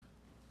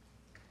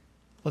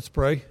Let's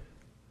pray.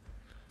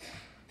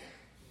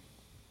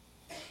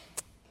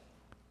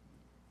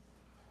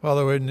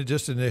 Father,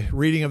 just in the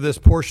reading of this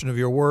portion of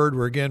your word,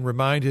 we're again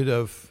reminded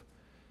of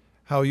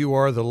how you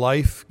are the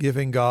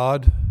life-giving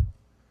God,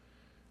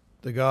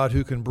 the God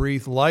who can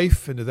breathe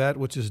life into that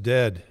which is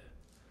dead.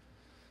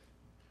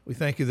 We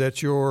thank you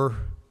that your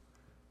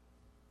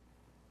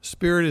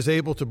Spirit is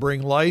able to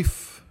bring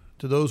life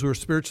to those who are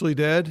spiritually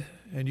dead,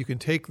 and you can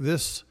take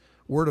this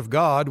word of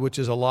God, which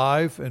is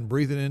alive, and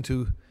breathe it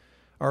into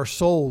our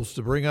souls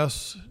to bring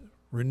us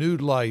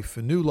renewed life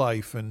and new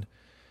life. And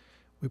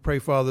we pray,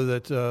 Father,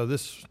 that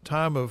this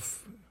time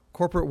of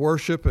corporate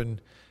worship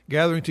and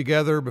gathering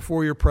together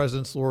before your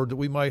presence, Lord, that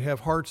we might have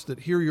hearts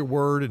that hear your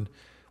word, and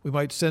we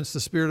might sense the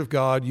Spirit of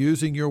God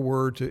using your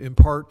word to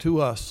impart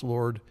to us,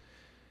 Lord,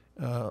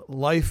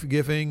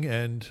 life-giving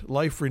and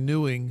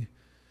life-renewing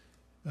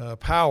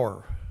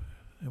power.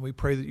 And we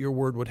pray that your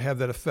word would have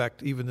that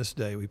effect even this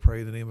day. We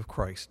pray in the name of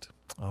Christ.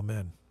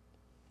 Amen.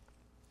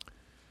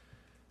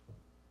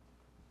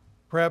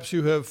 Perhaps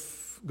you have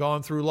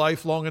gone through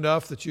life long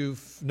enough that you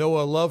know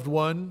a loved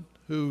one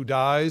who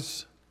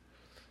dies.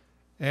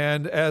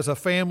 And as a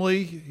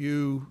family,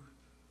 you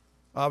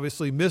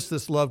obviously miss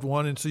this loved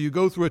one. And so you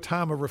go through a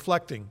time of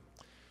reflecting.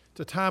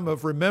 It's a time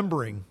of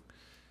remembering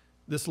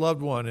this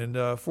loved one.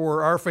 And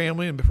for our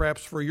family, and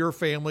perhaps for your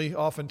family,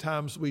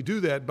 oftentimes we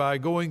do that by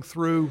going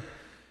through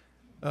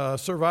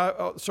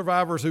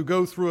survivors who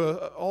go through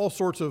all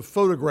sorts of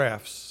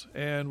photographs.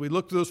 And we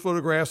look through those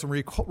photographs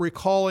and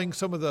recalling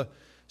some of the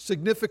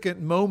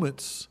significant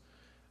moments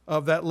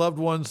of that loved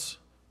one's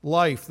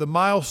life, the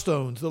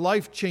milestones, the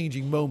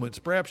life-changing moments.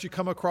 Perhaps you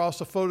come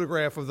across a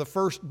photograph of the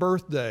first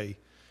birthday.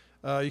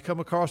 You come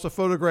across a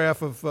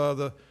photograph of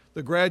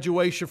the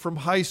graduation from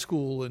high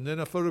school, and then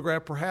a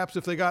photograph, perhaps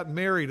if they got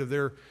married, of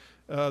their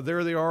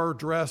there they are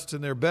dressed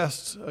in their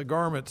best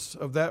garments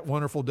of that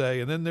wonderful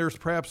day. And then there's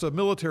perhaps a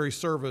military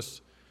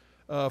service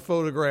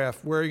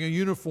photograph wearing a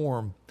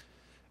uniform.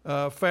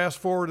 Fast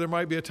forward, there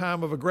might be a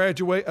time of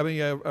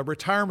a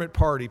retirement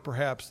party,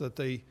 perhaps, that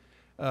they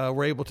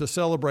were able to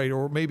celebrate,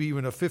 or maybe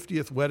even a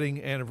 50th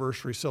wedding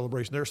anniversary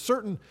celebration. There are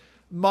certain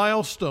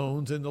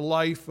milestones in the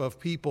life of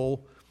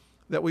people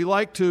that we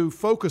like to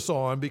focus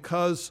on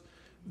because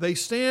they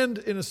stand,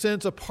 in a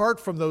sense, apart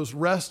from those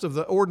rest of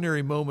the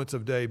ordinary moments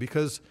of day,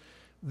 because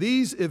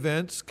these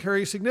events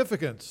carry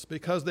significance,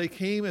 because they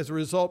came as a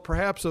result,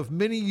 perhaps, of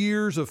many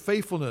years of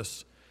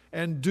faithfulness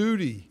and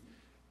duty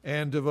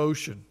and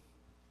devotion.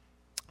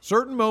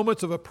 Certain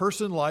moments of a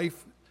person's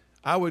life,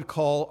 I would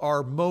call,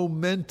 are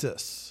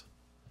momentous.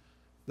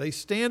 They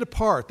stand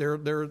apart.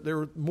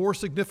 They're more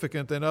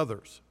significant than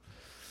others.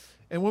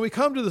 And when we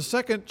come to the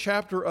second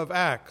chapter of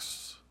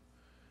Acts,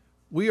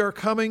 we are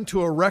coming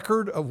to a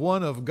record of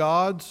one of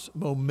God's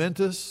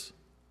momentous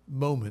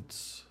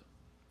moments.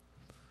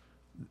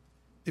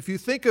 If you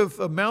think of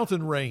a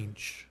mountain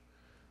range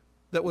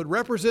that would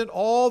represent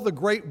all the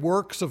great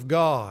works of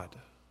God,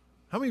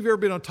 how many of you have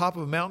ever been on top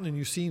of a mountain and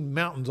you've seen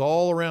mountains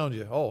all around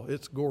you? Oh,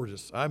 it's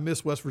gorgeous. I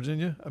miss West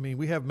Virginia. I mean,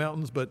 we have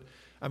mountains, but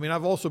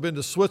I've also been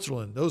to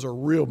Switzerland. Those are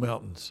real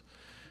mountains.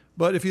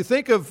 But if you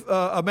think of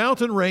a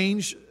mountain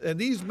range, and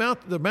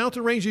the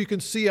mountain range you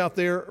can see out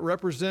there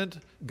represent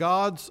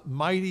God's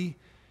mighty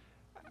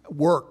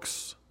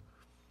works.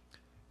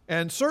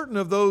 And certain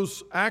of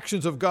those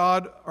actions of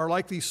God are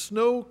like these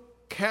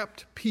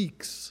snow-capped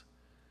peaks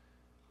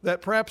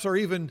that perhaps are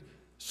even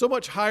so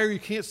much higher you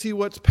can't see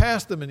what's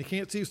past them, and you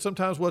can't see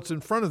sometimes what's in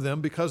front of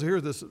them, because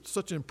here's this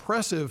such an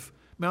impressive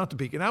mountain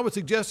peak. And I would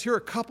suggest here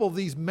a couple of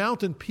these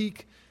mountain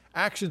peak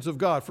actions of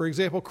God. For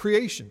example,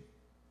 creation.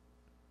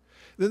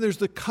 Then there's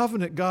the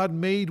covenant God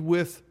made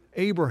with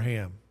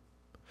Abraham,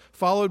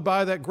 followed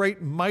by that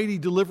great mighty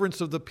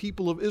deliverance of the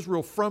people of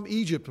Israel from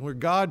Egypt, where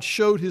God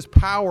showed his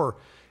power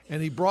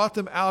and he brought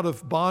them out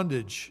of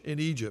bondage in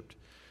Egypt.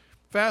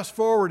 Fast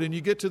forward and you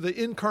get to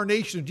the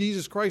incarnation of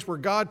Jesus Christ, where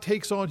God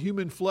takes on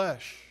human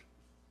flesh,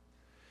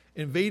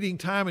 invading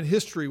time and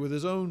history with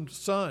his own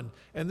son.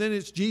 And then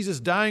it's Jesus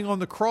dying on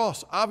the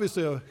cross,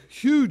 obviously a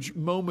huge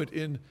moment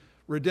in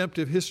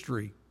redemptive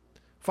history,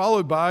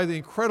 followed by the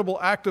incredible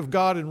act of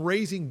God in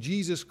raising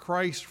Jesus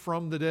Christ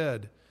from the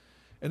dead.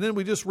 And then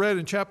we just read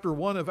in chapter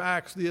 1 of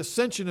Acts, the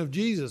ascension of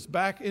Jesus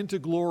back into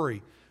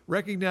glory,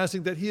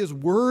 recognizing that he is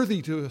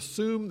worthy to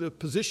assume the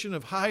position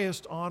of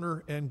highest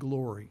honor and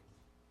glory.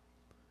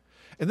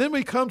 And then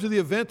we come to the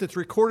event that's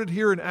recorded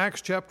here in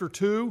Acts chapter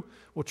 2,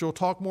 which we'll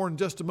talk more in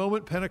just a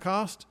moment,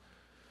 Pentecost.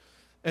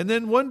 And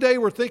then one day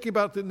we're thinking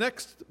about the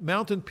next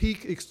mountain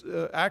peak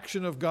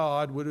action of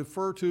God would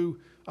refer to,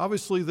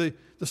 obviously, the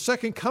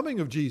second coming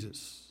of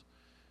Jesus,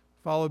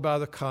 followed by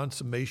the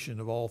consummation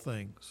of all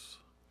things.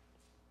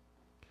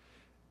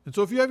 And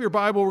so if you have your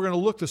Bible, we're going to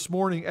look this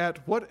morning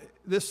at what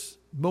this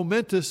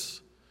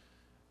momentous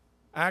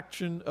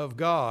action of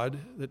God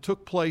that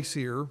took place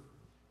here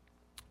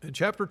in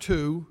chapter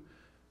 2,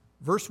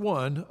 verse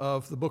 1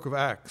 of the book of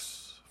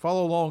Acts.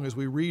 Follow along as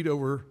we read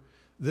over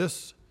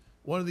this,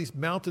 one of these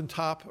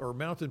mountaintop or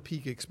mountain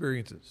peak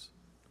experiences.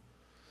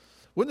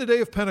 When the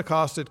day of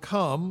Pentecost had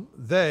come,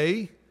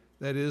 they,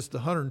 that is the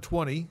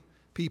 120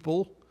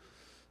 people,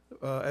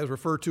 as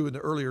referred to in the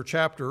earlier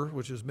chapter,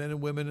 which is men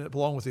and women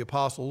along with the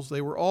apostles,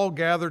 they were all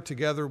gathered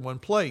together in one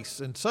place.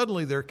 And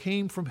suddenly there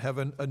came from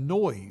heaven a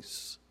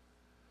noise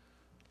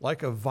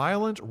like a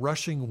violent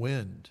rushing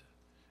wind,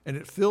 and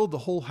it filled the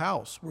whole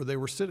house where they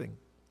were sitting.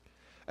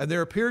 And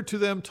there appeared to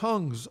them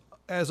tongues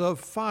as of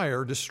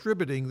fire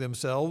distributing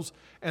themselves,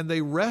 and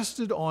they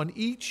rested on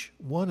each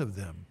one of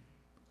them.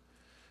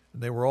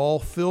 And they were all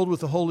filled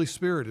with the Holy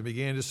Spirit and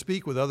began to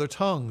speak with other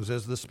tongues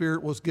as the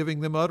Spirit was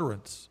giving them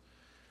utterance.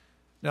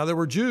 Now there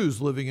were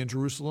Jews living in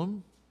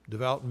Jerusalem,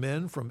 devout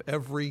men from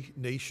every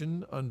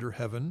nation under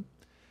heaven.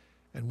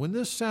 And when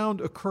this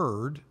sound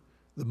occurred,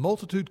 the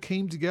multitude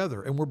came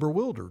together and were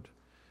bewildered,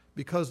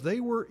 because they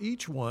were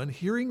each one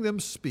hearing them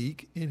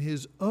speak in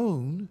his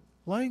own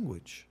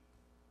language.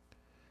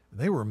 And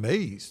they were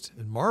amazed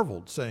and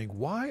marveled, saying,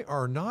 Why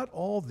are not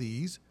all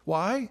these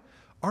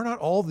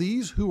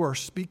who are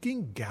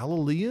speaking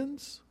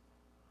Galileans?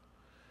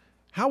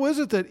 How is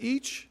it that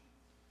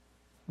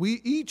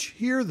we each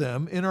hear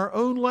them in our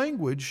own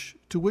language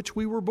to which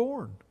we were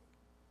born?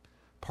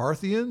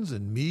 Parthians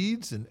and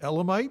Medes and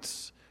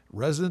Elamites,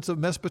 residents of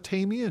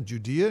Mesopotamia and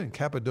Judea and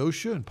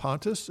Cappadocia and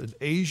Pontus and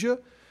Asia,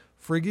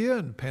 Phrygia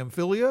and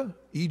Pamphylia,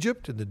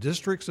 Egypt and the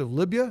districts of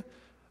Libya,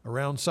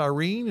 around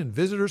Cyrene, and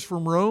visitors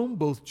from Rome,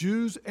 both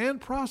Jews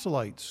and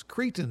proselytes,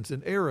 Cretans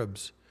and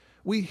Arabs.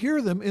 We hear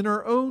them in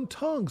our own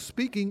tongue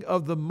speaking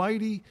of the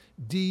mighty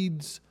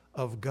deeds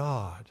of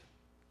God.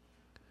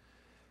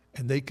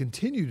 And they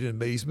continued in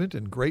amazement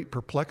and great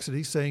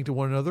perplexity, saying to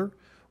one another,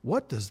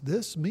 What does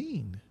this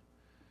mean?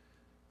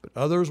 But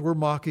others were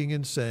mocking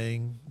and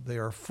saying, They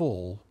are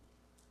full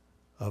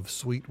of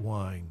sweet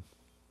wine.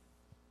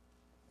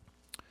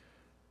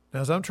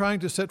 Now, as I'm trying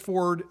to set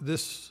forward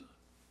this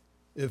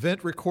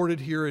event recorded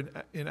here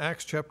in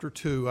Acts chapter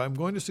 2, I'm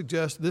going to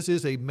suggest this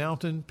is a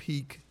mountain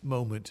peak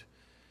moment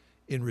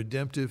in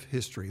redemptive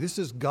history. This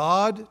is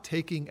God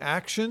taking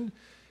action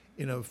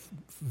in a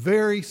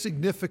very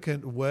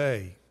significant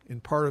way in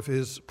part of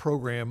his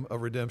program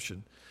of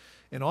redemption.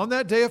 And on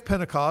that day of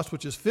Pentecost,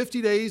 which is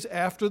 50 days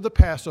after the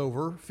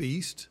Passover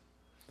feast,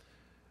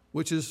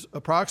 which is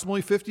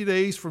approximately 50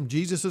 days from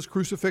Jesus'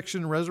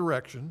 crucifixion and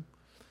resurrection,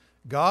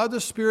 God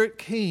the Spirit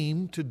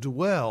came to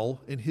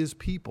dwell in his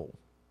people,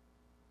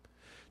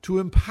 to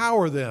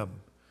empower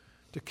them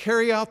to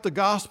carry out the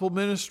gospel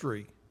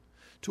ministry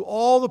to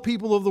all the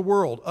people of the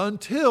world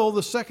until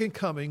the second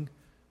coming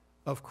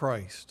of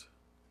Christ.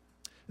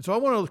 And so I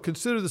want to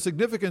consider the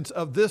significance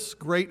of this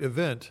great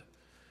event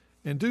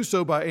and do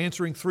so by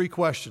answering three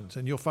questions,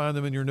 and you'll find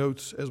them in your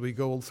notes as we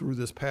go through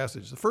this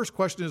passage. The first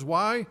question is,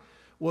 why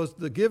was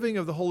the giving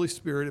of the Holy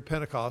Spirit at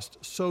Pentecost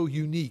so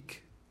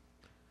unique?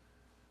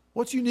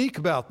 What's unique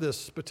about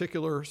this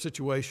particular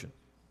situation?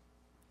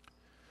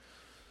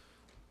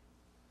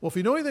 Well, if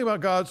you know anything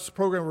about God's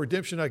program of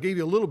redemption, I gave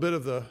you a little bit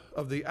of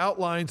the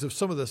outlines of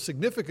some of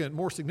the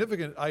more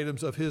significant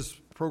items of his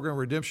program of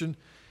redemption.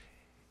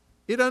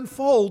 It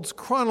unfolds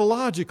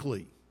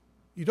chronologically.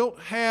 You don't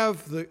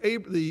have the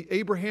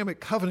Abrahamic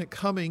covenant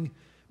coming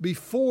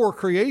before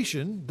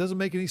creation. Doesn't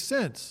make any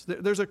sense.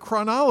 There's a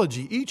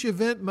chronology. Each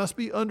event must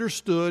be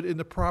understood in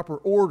the proper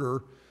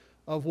order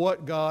of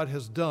what God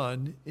has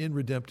done in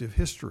redemptive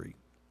history.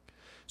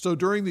 So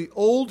during the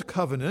Old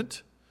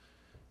Covenant,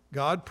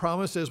 God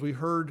promised, as we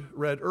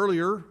read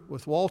earlier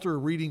with Walter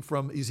reading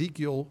from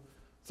Ezekiel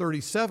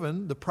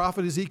 37, the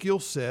prophet Ezekiel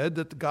said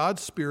that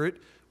God's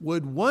Spirit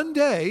would one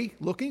day,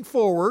 looking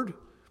forward,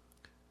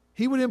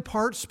 he would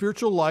impart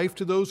spiritual life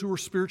to those who were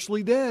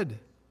spiritually dead.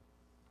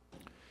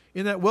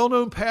 In that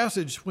well-known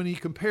passage when he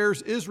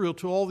compares Israel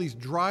to all these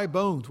dry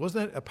bones,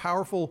 wasn't that a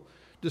powerful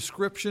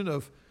description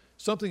of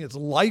something that's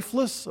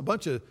lifeless? A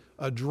bunch of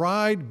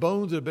dried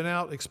bones that have been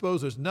out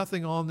exposed. There's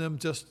nothing on them,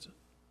 just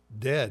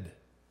dead.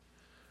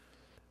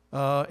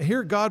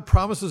 Here God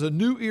promises a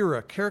new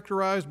era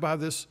characterized by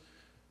this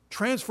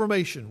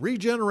transformation,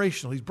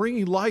 regeneration. He's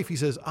bringing life. He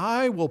says,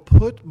 I will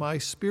put my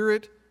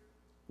Spirit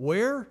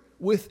where?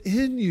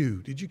 Within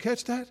you. Did you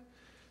catch that?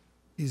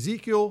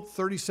 Ezekiel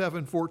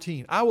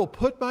 37:14. I will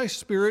put my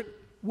Spirit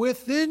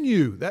within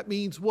you. That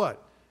means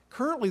what?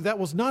 Currently, that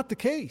was not the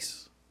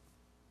case.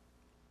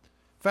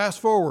 Fast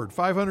forward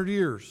 500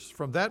 years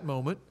from that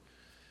moment,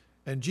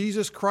 and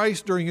Jesus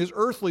Christ, during his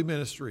earthly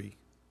ministry,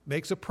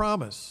 makes a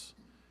promise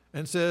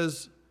and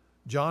says,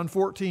 John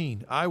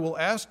 14, I will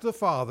ask the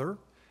Father,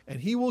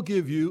 and he will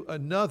give you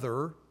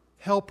another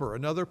helper,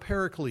 another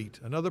paraclete,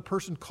 another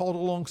person called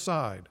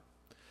alongside,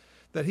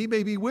 that he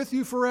may be with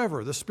you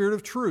forever, the Spirit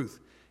of truth.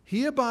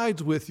 He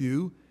abides with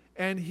you,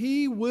 and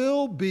he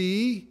will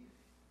be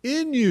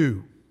in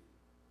you.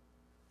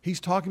 He's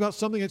talking about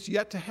something that's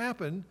yet to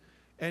happen,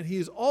 and he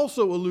is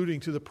also alluding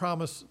to the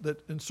promise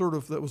that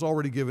was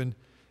already given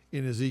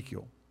in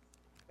Ezekiel.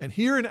 And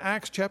here in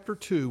Acts chapter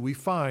 2, we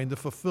find the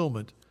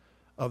fulfillment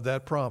of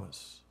that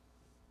promise.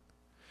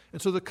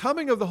 And so the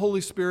coming of the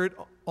Holy Spirit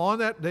on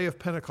that day of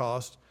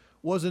Pentecost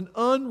was an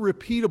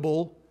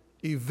unrepeatable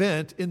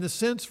event in the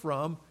sense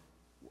from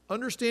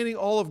understanding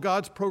all of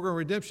God's program of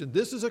redemption,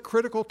 this is a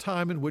critical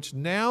time in which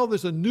now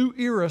there's a new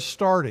era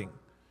starting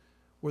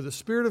where the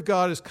Spirit of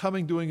God is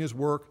coming doing his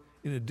work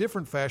in a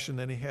different fashion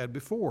than he had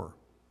before.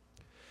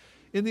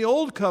 In the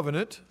Old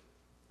Covenant,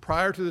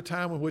 prior to the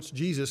time in which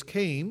Jesus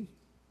came,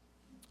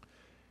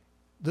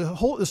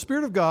 the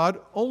Spirit of God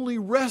only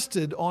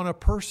rested on a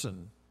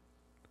person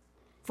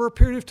for a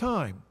period of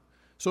time.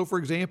 So, for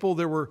example,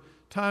 there were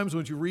times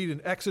when you read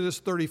in Exodus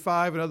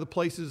 35 and other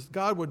places,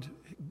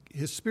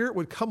 his Spirit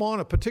would come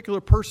on a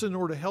particular person in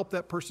order to help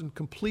that person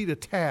complete a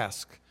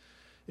task.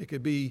 It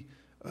could be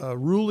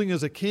ruling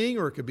as a king,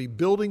 or it could be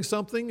building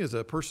something as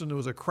a person who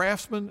was a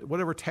craftsman,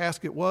 whatever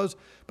task it was.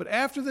 But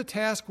after the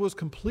task was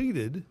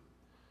completed,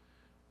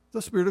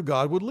 the Spirit of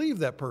God would leave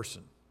that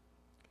person.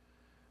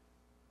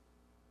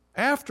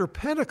 After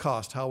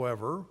Pentecost,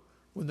 however,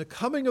 when the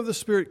coming of the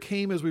Spirit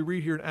came, as we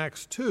read here in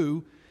Acts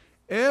 2,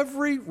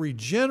 every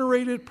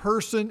regenerated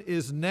person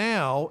is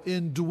now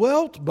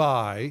indwelt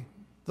by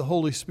the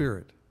Holy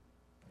Spirit.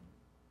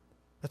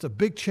 That's a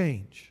big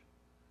change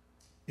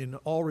in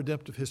all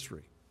redemptive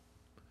history.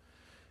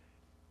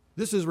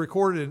 This is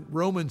recorded in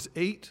Romans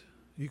 8.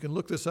 You can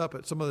look this up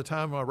at some other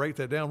time. I'll write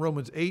that down.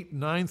 Romans 8,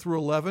 9 through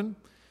 11.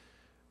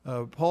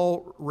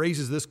 Paul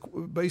raises this,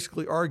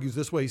 basically argues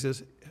this way. He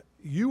says,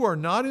 you are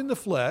not in the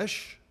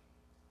flesh,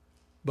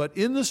 but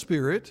in the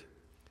Spirit,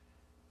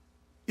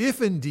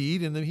 if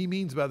indeed, and then he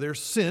means by there,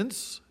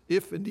 since,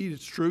 if indeed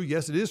it's true,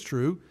 yes, it is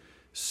true,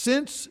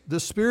 since the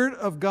Spirit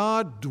of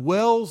God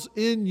dwells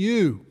in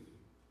you.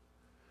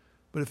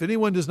 But if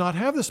anyone does not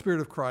have the Spirit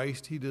of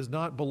Christ, he does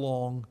not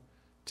belong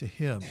to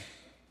him.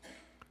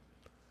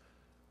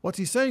 What's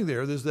he saying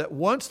there is that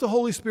once the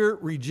Holy Spirit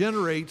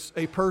regenerates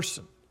a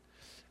person,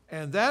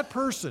 and that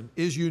person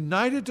is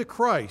united to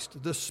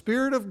Christ, the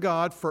Spirit of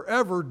God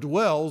forever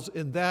dwells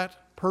in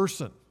that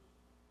person.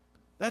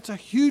 That's a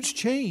huge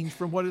change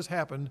from what has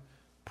happened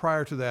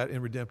prior to that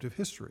in redemptive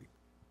history.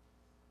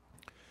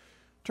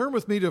 Turn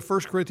with me to 1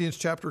 Corinthians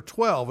chapter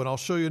 12, and I'll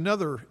show you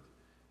another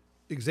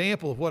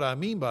example of what I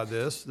mean by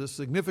this, the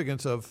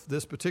significance of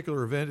this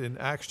particular event in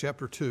Acts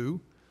chapter 2.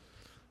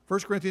 1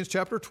 Corinthians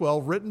chapter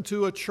 12, written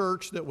to a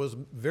church that was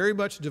very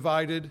much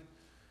divided,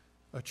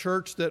 a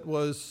church that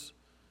was,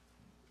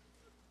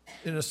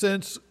 in a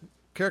sense,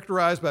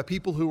 characterized by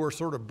people who were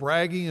sort of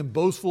bragging and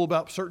boastful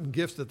about certain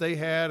gifts that they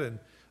had, and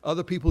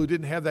other people who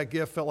didn't have that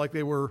gift felt like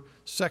they were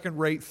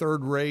second-rate,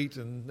 third-rate,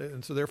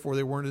 and so therefore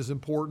they weren't as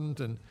important.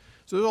 And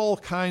so there's all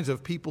kinds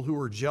of people who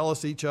were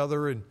jealous of each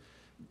other and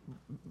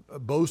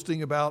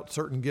boasting about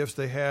certain gifts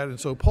they had. And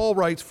so Paul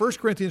writes, 1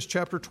 Corinthians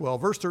chapter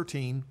 12, verse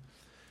 13,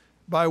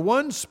 by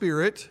one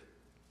Spirit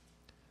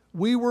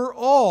we were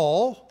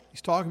all,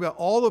 he's talking about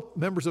all the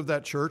members of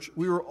that church,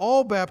 we were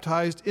all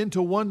baptized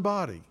into one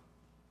body,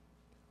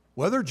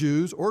 whether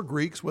Jews or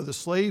Greeks, whether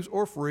slaves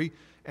or free,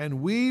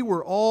 and we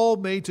were all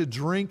made to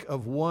drink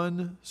of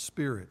one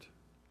Spirit.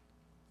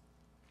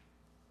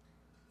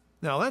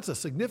 Now, that's a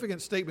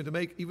significant statement to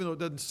make, even though it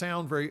doesn't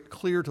sound very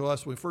clear to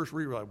us when we first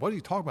read it. What are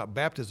you talking about,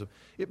 baptism?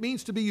 It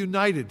means to be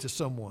united to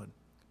someone.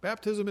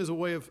 Baptism is a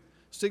way of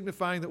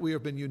signifying that we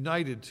have been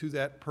united to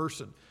that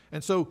person.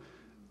 And so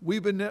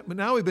we've been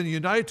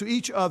united to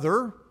each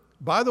other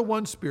by the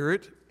one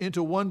Spirit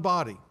into one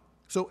body.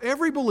 So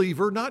every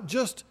believer, not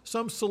just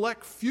some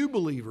select few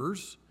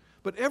believers,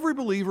 but every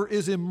believer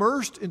is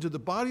immersed into the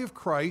body of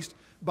Christ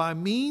by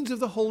means of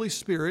the Holy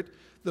Spirit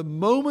the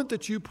moment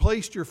that you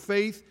placed your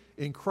faith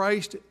in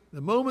Christ, the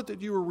moment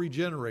that you were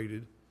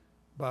regenerated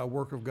by a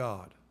work of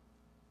God.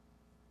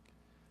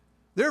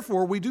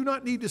 Therefore, we do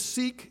not need to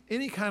seek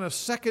any kind of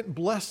second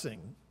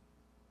blessing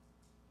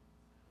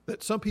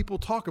that some people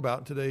talk about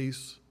in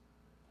today's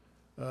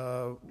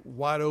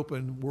wide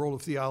open world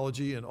of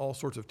theology and all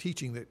sorts of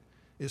teaching that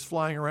is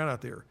flying around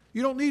out there.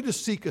 You don't need to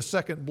seek a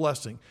second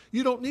blessing.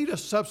 You don't need a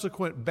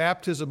subsequent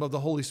baptism of the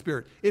Holy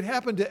Spirit. It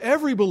happened to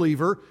every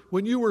believer.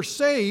 When you were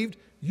saved,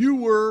 you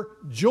were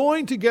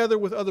joined together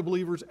with other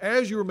believers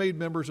as you were made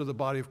members of the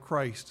body of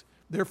Christ.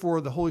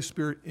 Therefore, the Holy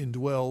Spirit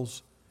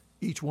indwells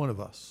each one of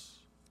us.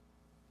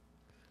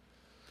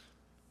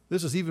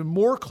 This is even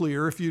more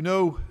clear if you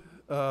know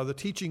the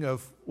teaching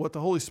of what the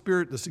Holy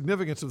Spirit, the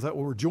significance of that.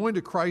 When we're joined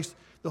to Christ,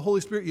 the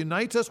Holy Spirit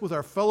unites us with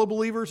our fellow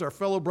believers, our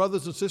fellow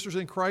brothers and sisters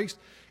in Christ.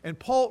 And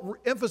Paul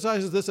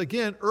emphasizes this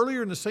again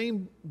earlier in the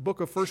same book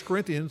of 1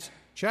 Corinthians,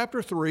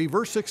 chapter 3,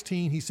 verse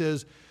 16. He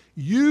says,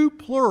 you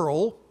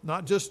plural,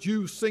 not just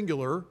you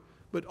singular,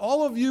 but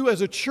all of you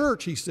as a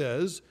church, he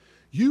says,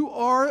 you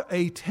are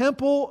a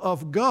temple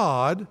of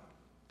God,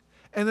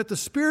 and that the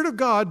Spirit of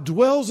God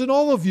dwells in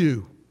all of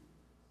you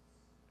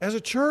as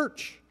a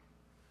church.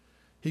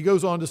 He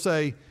goes on to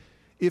say,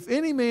 if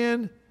any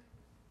man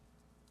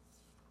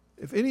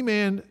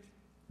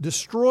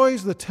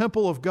destroys the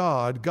temple of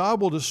God, God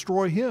will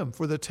destroy him,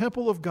 for the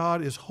temple of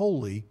God is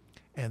holy,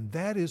 and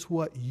that is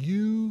what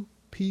you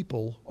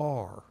people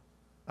are.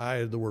 I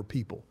added the word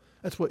people.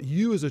 That's what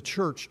you as a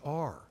church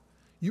are.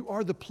 You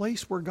are the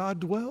place where God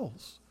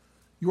dwells.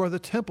 You are the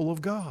temple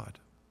of God.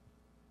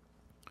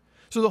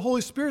 So the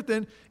Holy Spirit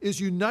then is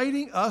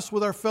uniting us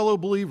with our fellow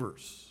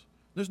believers.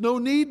 There's no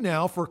need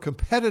now for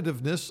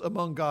competitiveness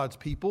among God's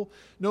people,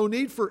 no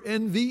need for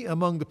envy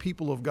among the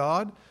people of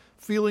God,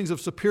 feelings of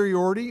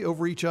superiority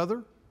over each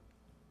other.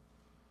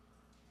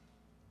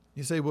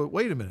 You say, well,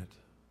 wait a minute.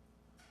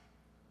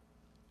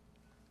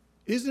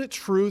 Isn't it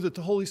true that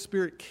the Holy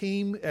Spirit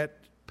came at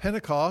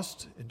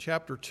Pentecost in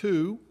chapter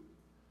 2,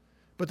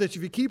 but that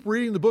if you keep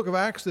reading the book of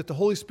Acts, that the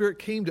Holy Spirit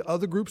came to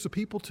other groups of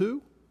people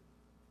too?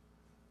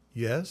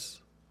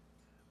 Yes.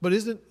 But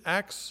isn't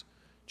Acts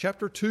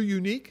chapter 2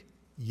 unique?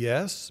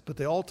 Yes, but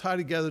they all tie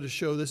together to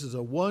show this is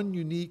a one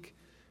unique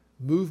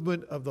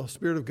movement of the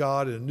Spirit of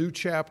God in a new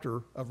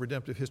chapter of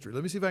redemptive history.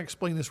 Let me see if I can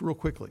explain this real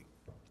quickly.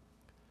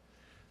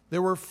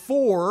 There were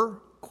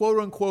 4,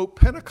 quote-unquote,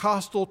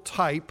 Pentecostal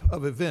type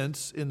of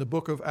events in the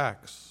book of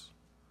Acts,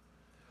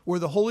 where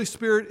the Holy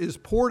Spirit is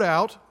poured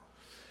out,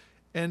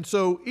 and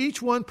so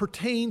each one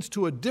pertains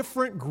to a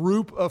different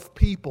group of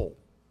people.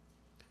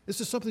 This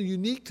is something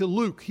unique to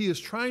Luke. He is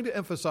trying to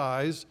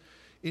emphasize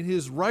in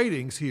his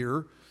writings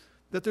here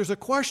that there's a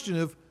question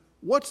of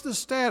what's the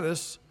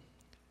status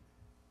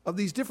of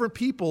these different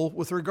people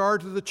with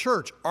regard to the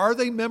church. Are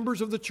they members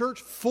of the church,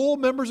 full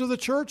members of the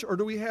church, or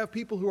do we have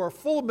people who are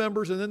full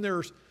members and then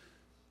there's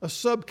a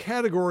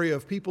subcategory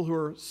of people who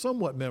are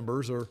somewhat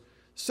members or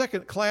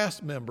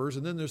second-class members,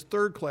 and then there's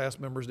third-class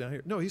members down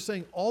here? No, he's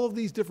saying all of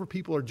these different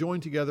people are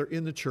joined together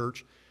in the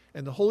church,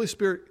 and the Holy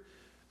Spirit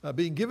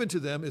being given to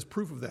them is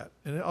proof of that.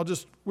 And I'll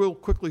just real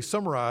quickly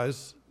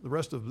summarize the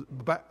rest of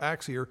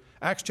Acts here.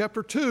 Acts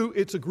chapter 2,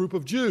 it's a group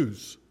of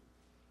Jews.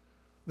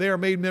 They are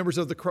made members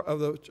of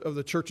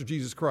the Church of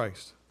Jesus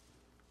Christ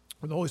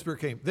when the Holy Spirit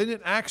came. Then in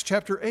Acts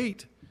chapter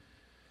 8,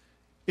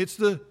 it's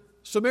the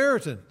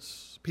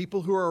Samaritans,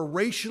 people who are a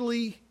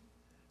racially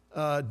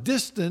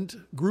distant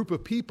group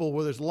of people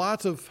where there's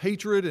lots of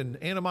hatred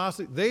and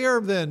animosity. They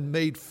are then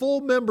made full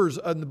members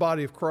in the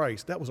body of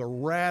Christ. That was a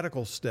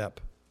radical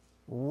step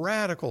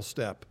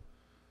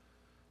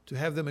to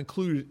have them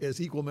included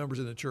as equal members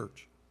in the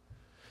church.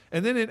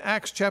 And then in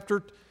Acts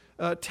chapter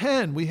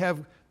 10, we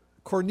have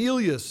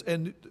Cornelius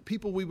and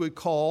people we would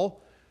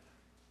call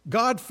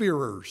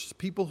God-fearers,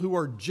 people who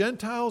are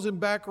Gentiles in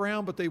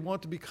background, but they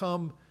want to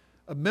become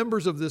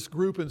members of this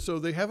group, and so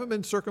they haven't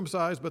been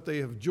circumcised, but they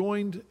have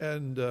joined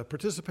and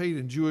participated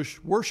in Jewish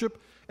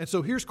worship. And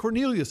so here's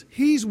Cornelius.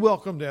 He's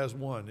welcomed as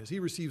one as he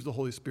receives the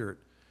Holy Spirit.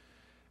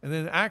 And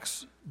then in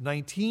Acts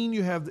 19,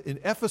 you have in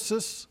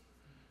Ephesus,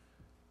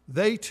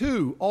 they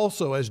too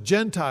also as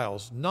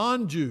Gentiles,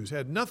 non-Jews,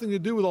 had nothing to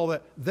do with all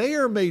that. They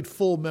are made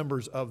full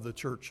members of the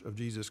Church of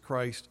Jesus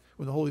Christ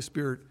when the Holy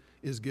Spirit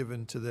is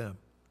given to them.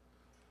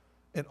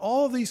 And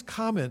all of these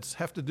comments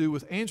have to do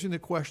with answering the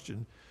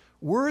question,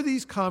 were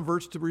these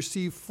converts to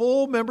receive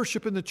full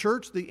membership in the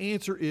church? The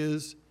answer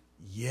is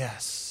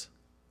yes.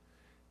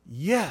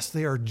 Yes,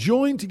 they are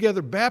joined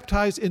together,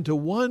 baptized into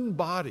one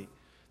body.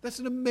 That's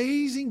an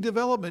amazing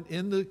development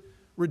in the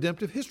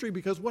redemptive history,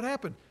 because what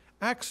happened?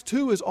 Acts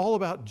 2 is all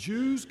about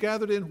Jews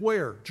gathered in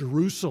where?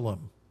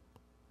 Jerusalem.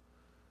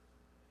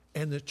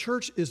 And the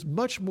church is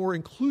much more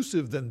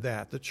inclusive than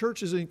that. The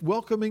church is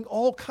welcoming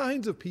all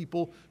kinds of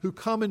people who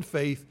come in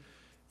faith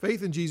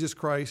in Jesus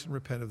Christ and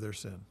repent of their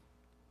sin.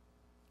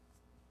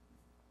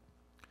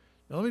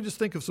 Now let me just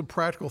think of some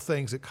practical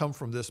things that come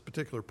from this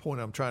particular point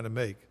I'm trying to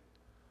make.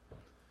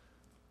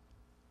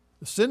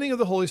 The sending of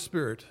the Holy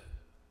Spirit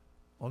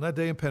on that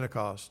day in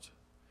Pentecost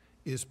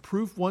is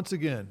proof once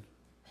again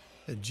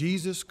that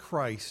Jesus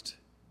Christ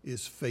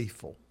is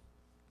faithful.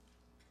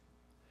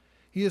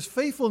 He is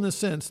faithful in the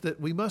sense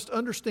that we must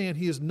understand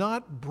he is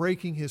not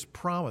breaking his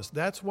promise.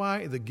 That's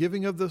why the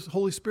giving of the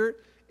Holy Spirit,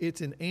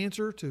 it's an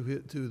answer to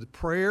the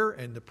prayer,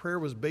 and the prayer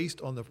was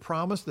based on the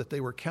promise that they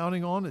were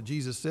counting on that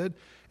Jesus said.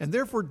 And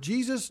therefore,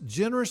 Jesus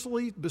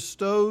generously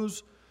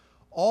bestows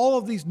all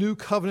of these new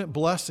covenant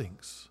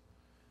blessings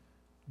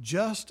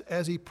just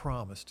as he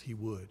promised he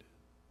would.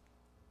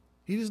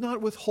 He does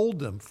not withhold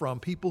them from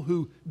people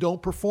who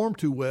don't perform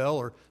too well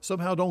or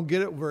somehow don't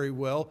get it very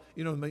well.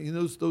 You know,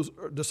 those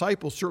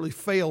disciples certainly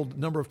failed a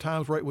number of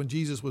times right when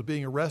Jesus was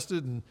being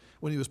arrested and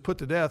when he was put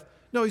to death.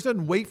 No, he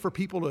doesn't wait for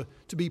people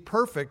to be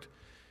perfect.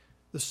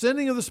 The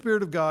sending of the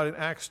Spirit of God in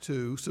Acts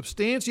 2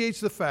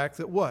 substantiates the fact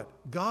that what?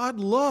 God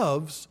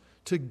loves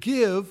to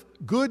give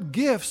good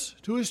gifts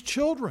to his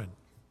children.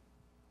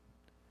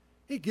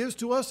 He gives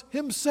to us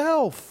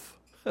himself.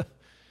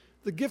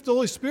 The gift of the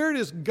Holy Spirit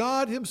is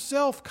God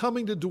himself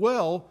coming to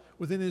dwell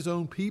within his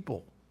own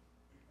people.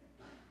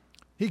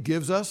 He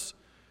gives us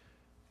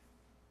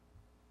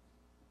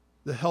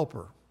the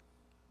helper.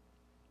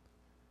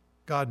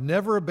 God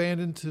never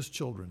abandons his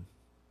children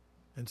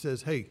and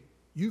says, hey,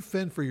 you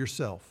fend for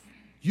yourself.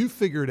 You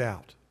figure it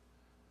out.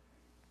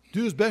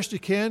 Do as best you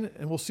can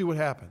and we'll see what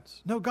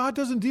happens. No, God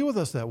doesn't deal with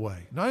us that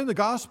way. Not in the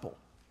gospel.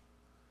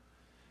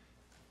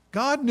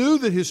 God knew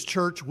that his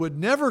church would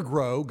never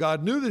grow.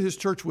 God knew that his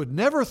church would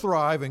never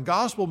thrive in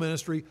gospel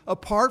ministry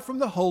apart from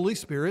the Holy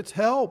Spirit's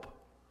help.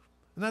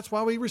 And that's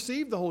why we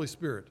received the Holy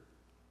Spirit.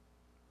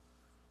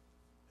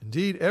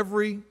 Indeed,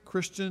 every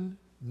Christian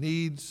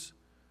needs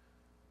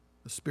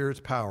the Spirit's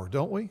power,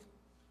 don't we?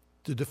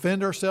 To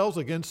defend ourselves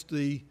against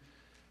the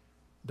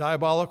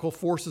diabolical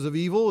forces of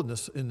evil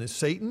in the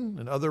Satan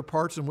and other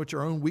parts in which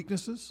our own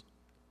weaknesses.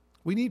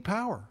 We need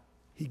power.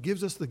 He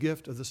gives us the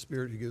gift of the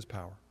Spirit who gives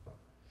power.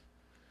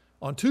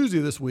 On Tuesday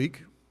this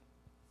week,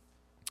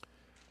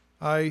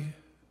 I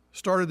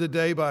started the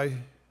day by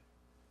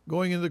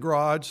going into the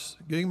garage,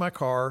 getting my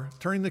car,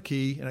 turning the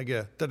key, and I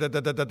get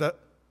da-da-da-da-da-da.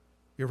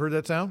 You ever heard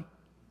that sound?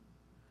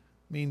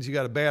 Means you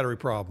got a battery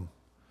problem.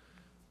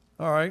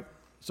 All right,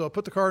 so I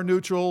put the car in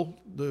neutral.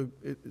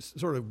 It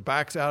sort of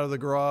backs out of the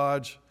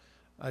garage.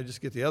 I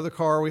just get the other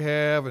car we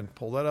have and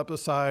pull that up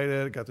beside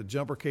it. Got the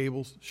jumper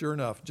cables. Sure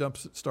enough,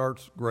 jumps, it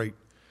starts, great.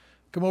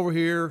 Come over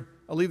here.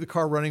 I'll leave the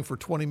car running for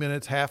 20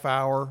 minutes, half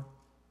hour.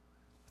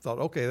 I thought,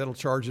 okay, that'll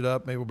charge it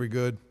up. Maybe we'll be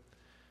good.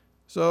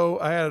 So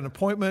I had an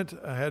appointment.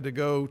 I had to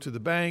go to the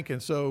bank,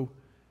 and so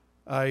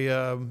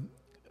I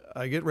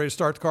get ready to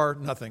start the car.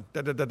 Nothing.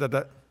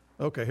 Da-da-da-da-da.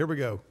 Okay, here we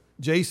go.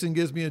 Jason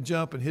gives me a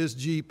jump in his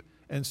Jeep,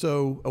 and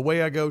so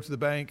away I go to the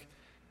bank.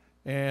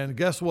 And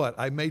guess what?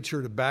 I made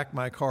sure to back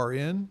my car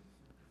in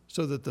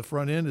so that the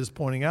front end is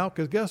pointing out,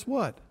 because guess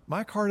what?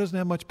 My car doesn't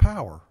have much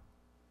power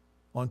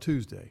on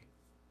Tuesday.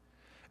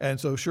 And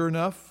so sure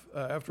enough,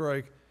 after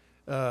I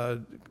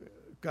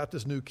got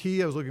this new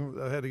key, I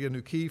had to get a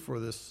new key for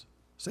this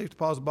safe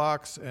deposit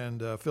box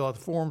and fill out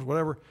the forms,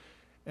 whatever.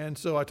 And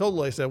so I told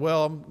the lady, I said,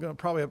 well, I'm going to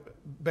probably have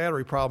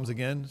battery problems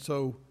again.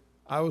 So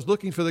I was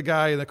looking for the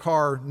guy in the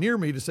car near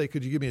me to say,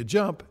 could you give me a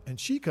jump? And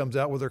she comes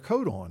out with her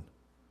coat on.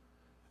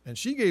 And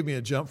she gave me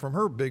a jump from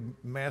her big,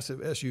 massive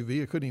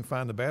SUV. I couldn't even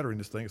find the battery in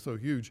this thing. It's so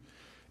huge.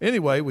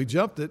 Anyway, we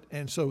jumped it.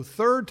 And so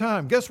third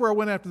time, guess where I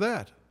went after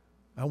that?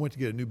 I went to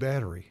get a new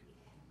battery.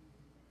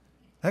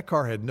 That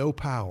car had no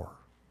power.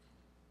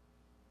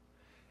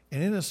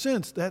 And in a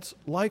sense, that's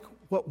like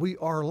what we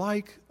are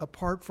like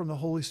apart from the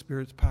Holy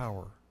Spirit's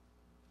power.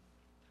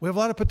 We have a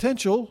lot of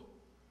potential.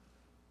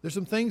 There's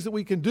some things that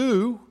we can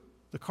do.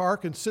 The car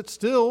can sit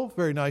still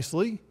very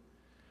nicely,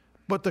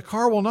 but the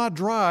car will not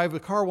drive, the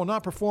car will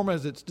not perform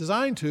as it's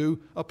designed to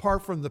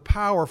apart from the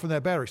power from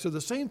that battery. So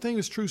the same thing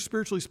is true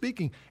spiritually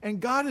speaking. And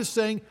God is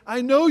saying,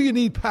 I know you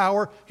need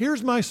power.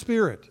 Here's my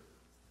Spirit.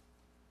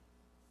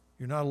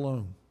 You're not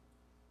alone.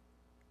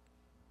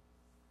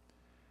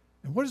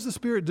 And what does the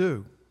Spirit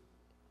do?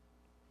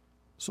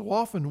 So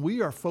often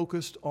we are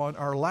focused on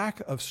our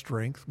lack of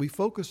strength. We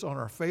focus on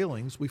our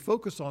failings. We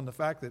focus on the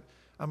fact that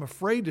I'm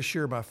afraid to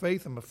share my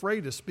faith. I'm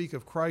afraid to speak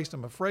of Christ.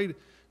 I'm afraid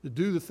to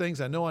do the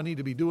things I know I need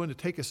to be doing to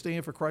take a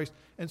stand for Christ.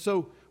 And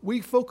so we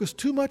focus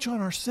too much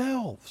on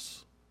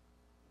ourselves.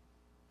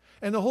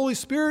 And the Holy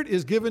Spirit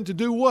is given to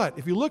do what?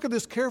 If you look at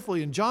this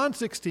carefully in John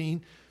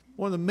 16,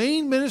 one of the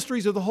main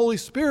ministries of the Holy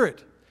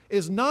Spirit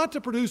is not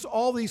to produce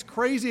all these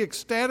crazy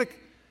ecstatic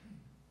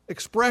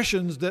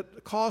expressions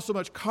that cause so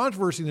much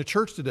controversy in the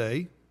church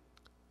today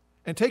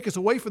and take us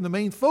away from the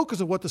main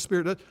focus of what the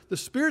Spirit does. The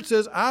Spirit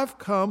says, I've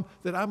come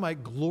that I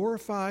might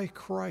glorify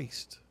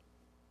Christ,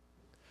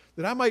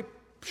 that I might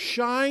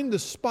shine the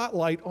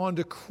spotlight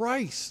onto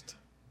Christ.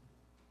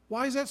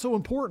 Why is that so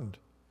important?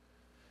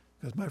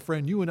 Because, my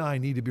friend, you and I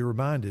need to be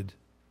reminded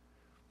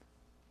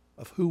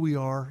of who we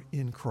are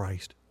in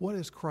Christ. What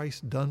has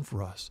Christ done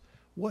for us?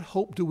 What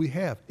hope do we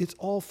have? It's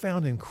all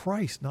found in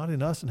Christ, not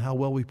in us and how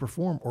well we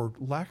perform or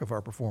lack of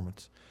our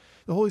performance.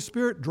 The Holy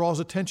Spirit draws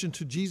attention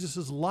to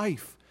Jesus'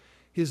 life,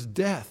 his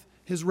death,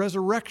 his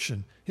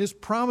resurrection, his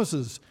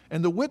promises,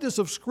 and the witness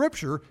of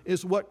Scripture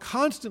is what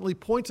constantly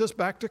points us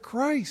back to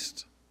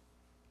Christ.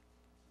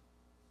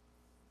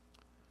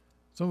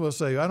 Some of us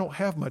say, I don't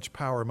have much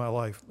power in my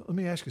life. Let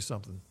me ask you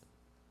something.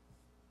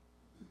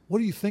 What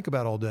do you think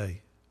about all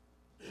day?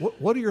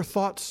 What are your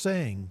thoughts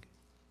saying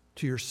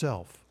to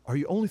yourself? Are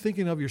you only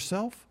thinking of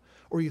yourself,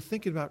 or are you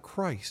thinking about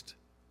Christ?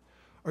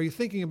 Are you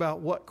thinking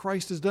about what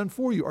Christ has done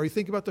for you? Are you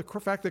thinking about the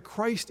fact that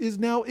Christ is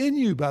now in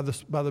you by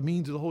the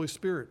means of the Holy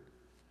Spirit?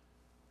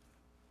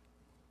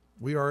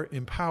 We are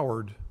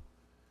empowered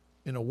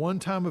in a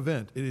one-time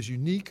event. It is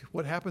unique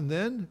what happened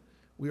then.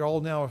 We all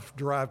now have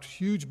derived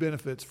huge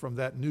benefits from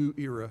that new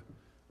era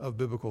of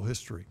biblical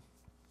history.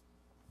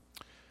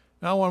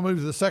 Now I want to move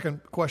to the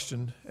second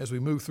question as we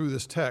move through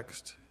this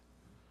text,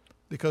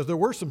 because there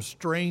were some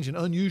strange and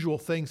unusual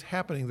things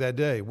happening that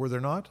day, were there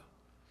not?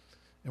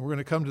 And we're going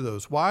to come to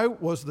those. Why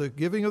was the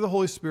giving of the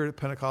Holy Spirit at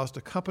Pentecost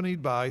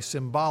accompanied by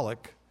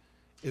symbolic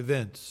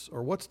events?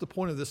 Or what's the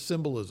point of this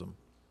symbolism?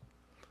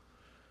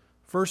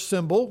 First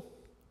symbol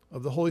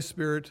of the Holy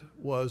Spirit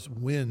was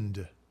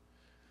wind.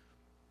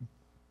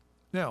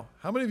 Now,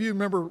 how many of you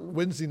remember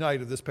Wednesday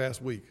night of this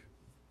past week?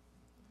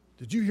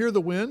 Did you hear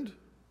the wind?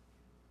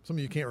 Some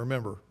of you can't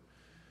remember.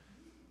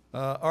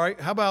 All right,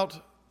 how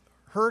about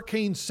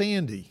Hurricane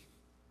Sandy?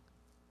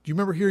 Do you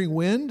remember hearing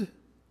wind?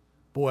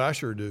 Boy, I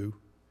sure do.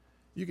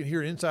 You can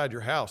hear it inside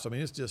your house. I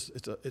mean, it's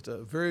a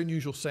very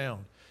unusual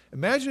sound.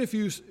 Imagine if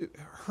you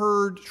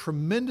heard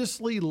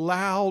tremendously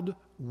loud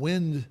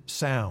wind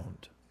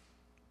sound.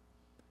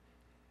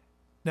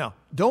 Now,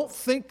 don't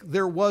think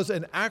there was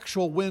an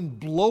actual wind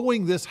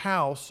blowing this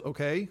house,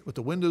 okay, with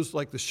the windows,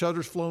 like the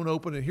shutters flown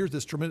open, and here's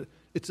this tremendous,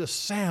 it's a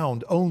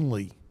sound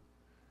only.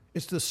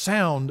 It's the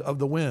sound of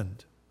the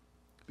wind.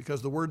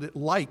 because the word that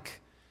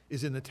like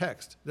is in the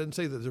text. It doesn't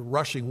say that there's a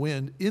rushing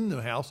wind in the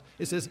house.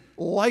 It says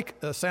like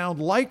a sound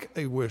like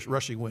a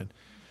rushing wind.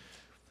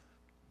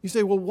 You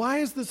say, well, why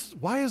is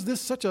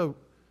this such an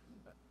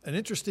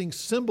interesting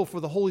symbol for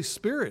the Holy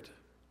Spirit?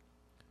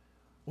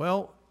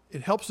 Well,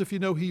 it helps if you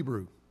know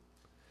Hebrew,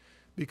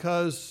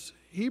 because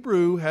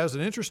Hebrew has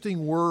an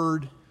interesting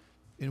word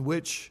in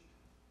which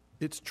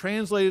it's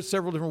translated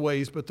several different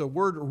ways, but the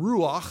word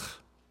ruach,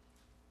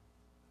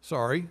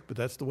 sorry, but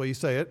that's the way you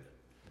say it,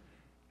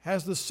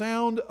 has the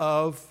sound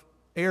of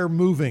air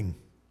moving.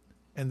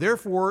 And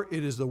therefore,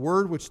 it is the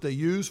word which they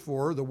use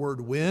for the word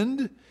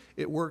wind.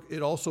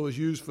 It also is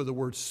used for the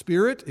word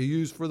spirit. It's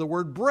used for the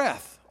word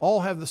breath.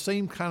 All have the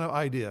same kind of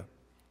idea.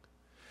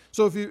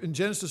 So in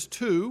Genesis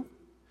 2,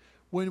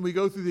 when we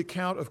go through the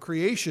account of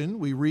creation,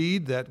 we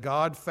read that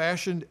God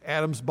fashioned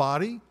Adam's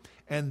body,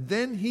 and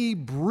then he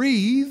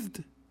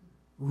breathed,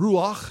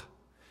 ruach,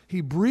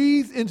 he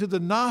breathed into the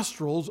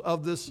nostrils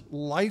of this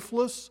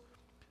lifeless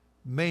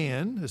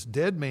man, this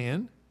dead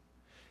man.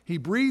 He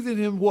breathed in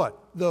him what?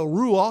 The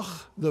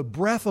ruach, the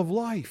breath of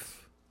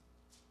life.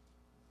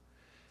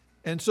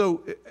 And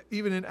so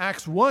even in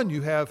Acts 1,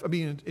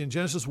 in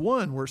Genesis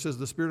 1, where it says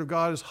the Spirit of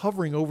God is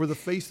hovering over the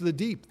face of the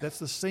deep. That's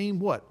the same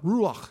what?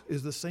 Ruach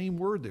is the same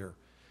word there.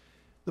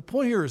 The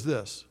point here is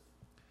this.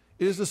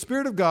 It is the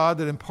Spirit of God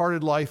that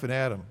imparted life in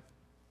Adam.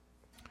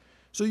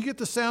 So you get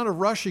the sound of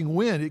rushing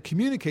wind. It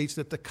communicates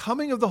that the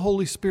coming of the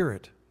Holy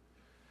Spirit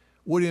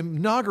would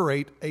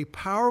inaugurate a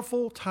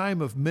powerful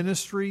time of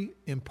ministry,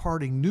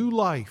 imparting new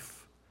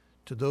life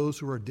to those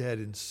who are dead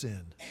in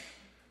sin.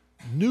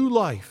 New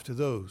life to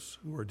those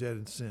who are dead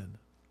in sin.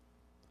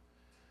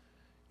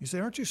 You say,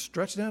 aren't you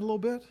stretching that a little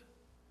bit?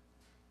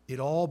 It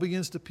all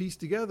begins to piece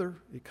together.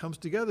 It comes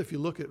together. If you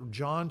look at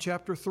John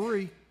chapter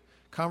 3,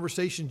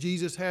 conversation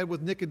Jesus had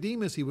with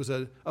Nicodemus. He was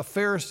a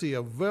Pharisee,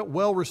 a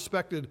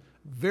well-respected,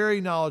 very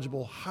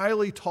knowledgeable,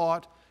 highly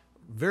taught,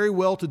 very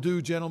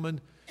well-to-do gentleman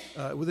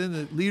within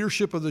the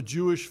leadership of the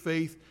Jewish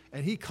faith.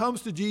 And he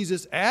comes to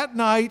Jesus at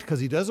night because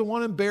he doesn't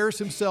want to embarrass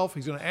himself.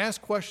 He's going to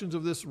ask questions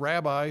of this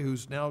rabbi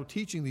who's now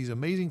teaching these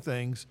amazing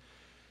things.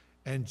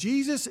 And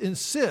Jesus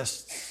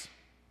insists,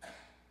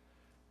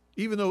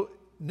 even though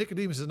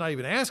Nicodemus is not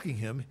even asking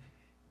him,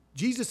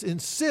 Jesus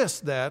insists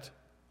that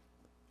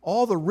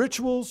all the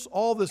rituals,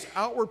 all this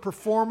outward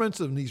performance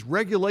and these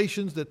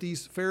regulations that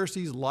these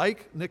Pharisees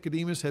like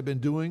Nicodemus had been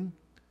doing,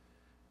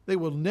 they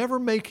will never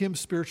make him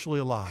spiritually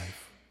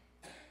alive.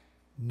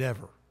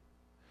 Never.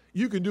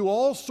 You can do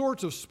all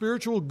sorts of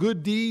spiritual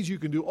good deeds. You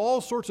can do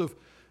all sorts of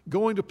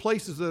going to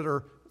places that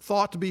are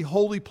thought to be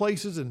holy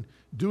places and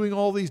doing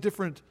all these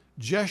different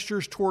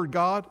gestures toward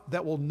God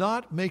that will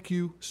not make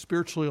you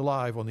spiritually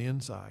alive on the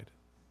inside.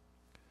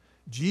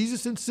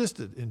 Jesus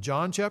insisted in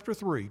John chapter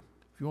 3,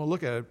 if you want to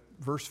look at it,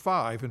 verse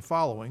 5 and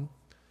following,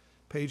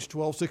 page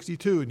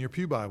 1262 in your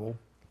Pew Bible,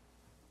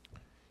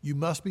 you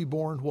must be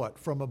born what?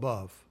 From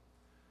above.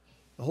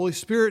 The Holy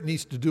Spirit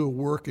needs to do a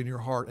work in your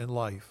heart and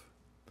life.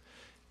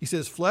 He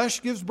says,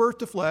 flesh gives birth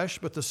to flesh,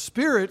 but the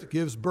Spirit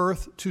gives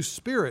birth to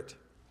spirit.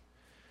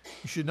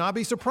 You should not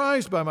be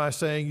surprised by my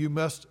saying you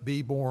must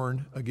be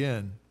born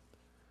again.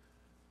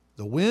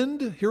 The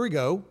wind, here we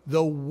go.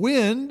 The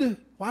wind,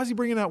 why is he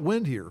bringing out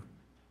wind here?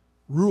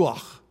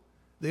 Ruach.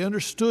 They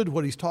understood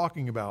what he's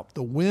talking about.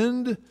 The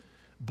wind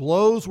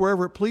blows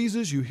wherever it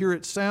pleases. You hear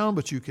its sound,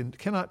 but you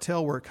cannot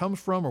tell where it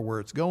comes from or where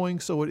it's going.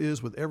 So it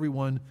is with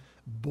everyone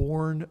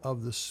born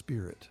of the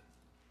Spirit,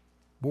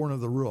 born of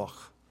the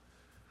Ruach.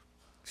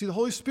 See, the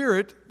Holy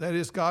Spirit, that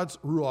is God's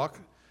Ruach,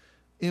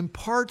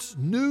 imparts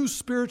new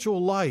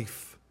spiritual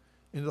life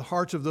into the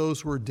hearts of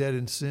those who are dead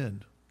in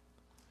sin.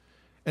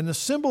 And the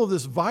symbol of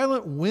this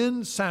violent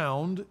wind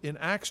sound in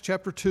Acts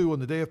chapter 2 on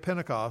the day of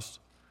Pentecost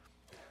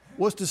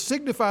was to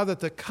signify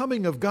that the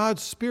coming of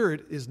God's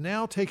Spirit is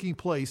now taking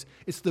place.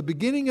 It's the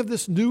beginning of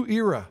this new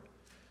era.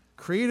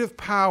 Creative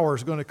power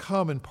is going to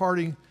come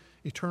imparting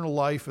eternal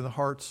life in the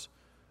hearts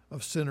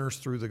of sinners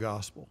through the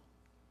gospel.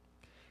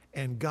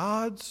 And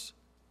God's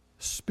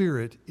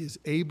Spirit is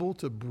able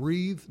to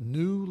breathe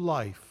new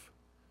life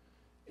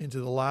into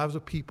the lives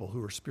of people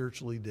who are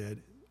spiritually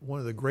dead. One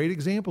of the great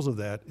examples of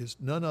that is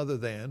none other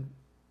than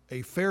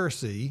a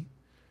Pharisee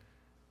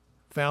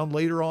found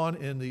later on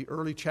in the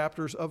early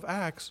chapters of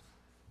Acts,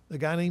 a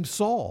guy named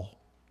Saul,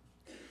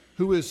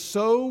 who is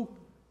so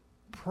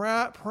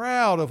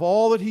proud of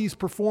all that he's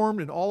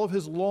performed and all of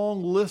his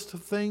long list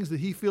of things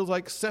that he feels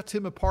like sets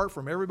him apart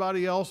from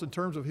everybody else in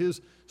terms of his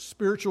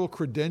spiritual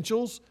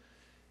credentials.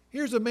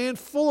 Here's a man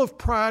full of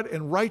pride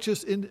and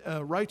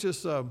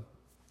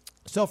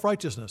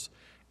self-righteousness.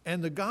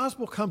 And the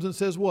gospel comes and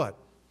says what?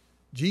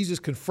 Jesus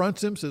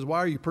confronts him, says, why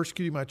are you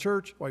persecuting my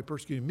church? Why are you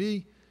persecuting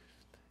me?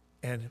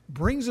 And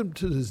brings him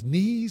to his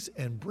knees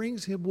and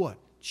brings him what?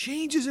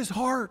 Changes his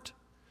heart.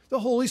 The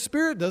Holy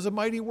Spirit does a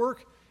mighty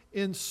work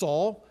in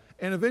Saul.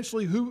 And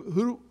eventually,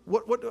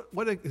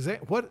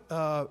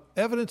 what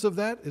evidence of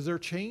that? Is there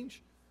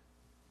change?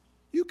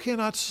 You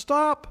cannot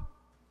stop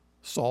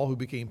Saul, who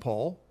became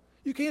Paul.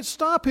 You can't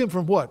stop him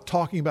from what?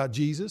 Talking about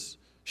Jesus,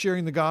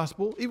 sharing the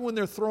gospel. Even when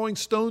they're throwing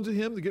stones at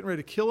him, they're getting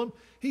ready to kill him,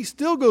 he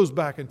still goes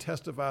back and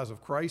testifies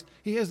of Christ.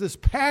 He has this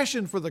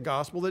passion for the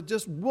gospel that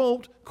just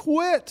won't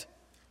quit.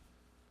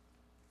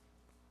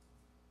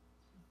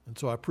 And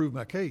so I proved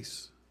my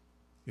case.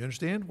 You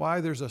understand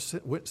why there's a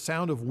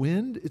sound of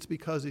wind? It's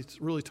because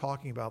it's really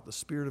talking about the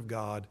Spirit of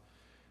God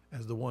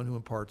as the one who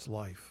imparts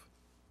life.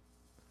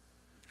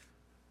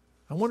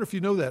 I wonder if you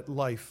know that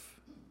life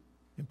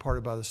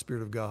imparted by the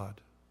Spirit of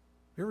God.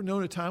 Have you ever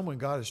known a time when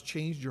God has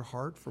changed your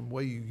heart from the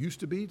way you used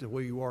to be to the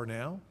way you are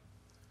now?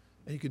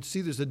 And you can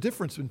see there's a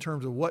difference in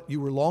terms of what you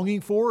were longing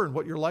for and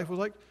what your life was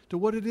like to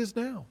what it is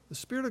now. The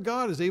Spirit of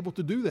God is able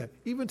to do that,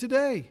 even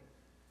today.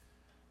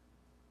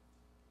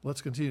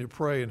 Let's continue to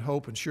pray and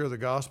hope and share the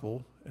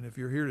gospel. And if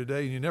you're here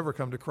today and you never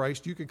come to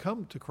Christ, you can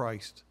come to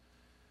Christ.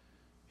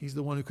 He's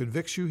the one who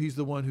convicts you. He's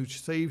the one who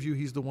saves you.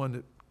 He's the one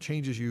that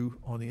changes you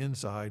on the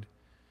inside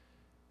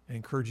and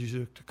encourages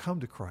you to come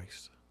to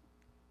Christ.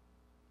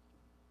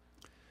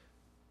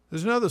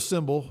 There's another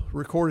symbol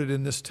recorded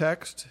in this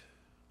text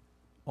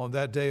on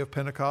that day of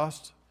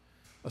Pentecost,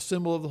 a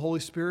symbol of the Holy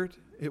Spirit.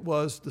 It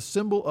was the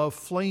symbol of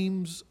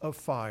flames of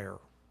fire.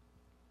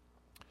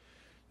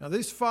 Now,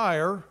 this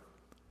fire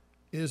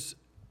is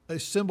a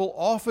symbol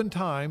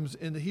oftentimes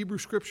in the Hebrew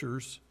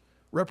Scriptures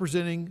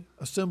representing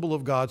a symbol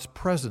of God's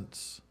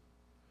presence.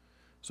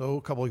 So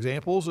a couple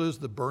examples is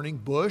the burning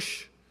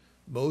bush.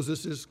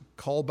 Moses is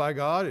called by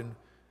God,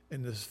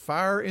 and this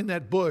fire in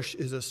that bush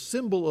is a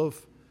symbol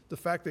of the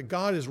fact that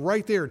God is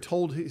right there. He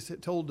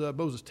told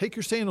Moses, take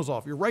your sandals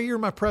off. You're right here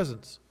in my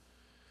presence.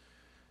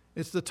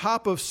 It's the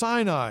top of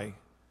Sinai,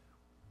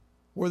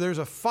 where there's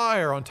a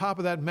fire on top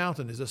of that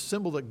mountain, is a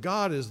symbol that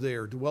God is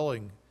there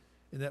dwelling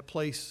in that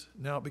place.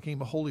 Now it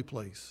became a holy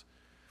place.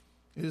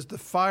 It is the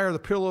fire, the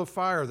pillar of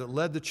fire that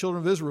led the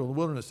children of Israel in the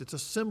wilderness. It's a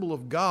symbol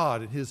of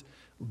God and his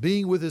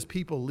being with his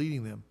people,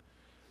 leading them.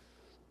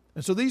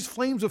 And so these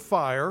flames of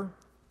fire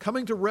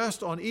coming to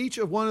rest on each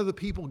of one of the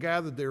people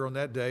gathered there on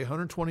that day,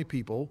 120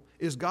 people,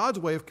 is God's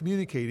way of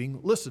communicating.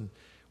 Listen,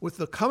 with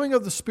the coming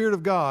of the Spirit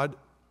of God,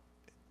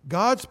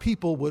 God's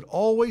people would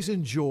always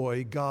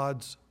enjoy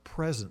God's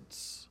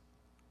presence.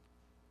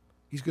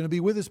 He's going to be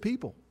with his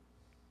people.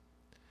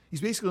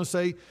 He's basically going to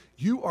say,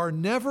 you are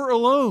never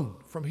alone.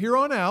 From here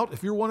on out,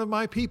 if you're one of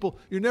my people,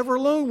 you're never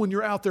alone when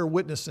you're out there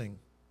witnessing.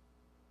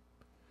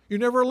 You're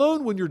never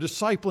alone when you're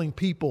discipling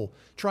people,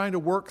 trying to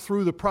work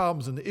through the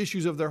problems and the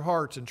issues of their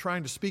hearts and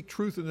trying to speak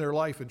truth in their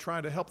life and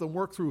trying to help them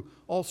work through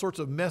all sorts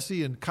of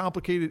messy and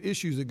complicated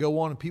issues that go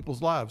on in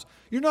people's lives.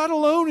 You're not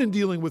alone in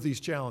dealing with these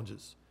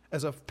challenges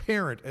as a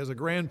parent, as a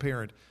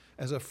grandparent,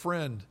 as a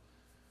friend,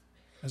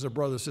 as a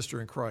brother, sister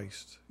in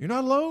Christ. You're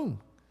not alone.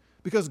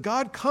 Because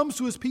God comes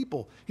to his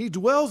people. He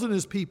dwells in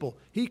his people.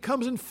 He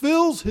comes and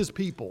fills his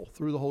people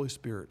through the Holy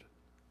Spirit.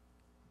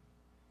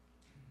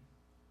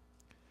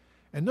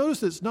 And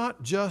notice it's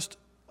not just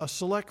a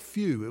select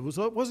few. It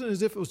wasn't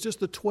as if it was just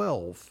the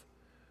 12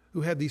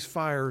 who had these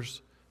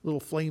fires, little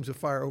flames of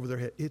fire over their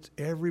head. It's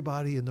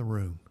everybody in the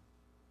room.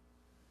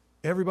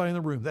 Everybody in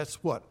the room.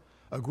 That's what?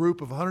 A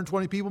group of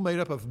 120 people made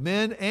up of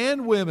men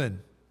and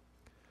women.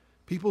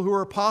 People who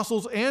are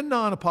apostles and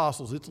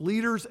non-apostles. It's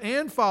leaders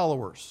and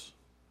followers.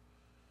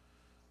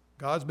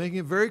 God's making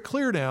it very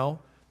clear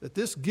now that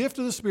this gift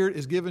of the Spirit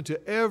is given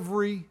to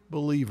every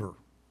believer.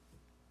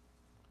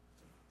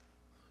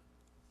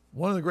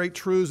 One of the great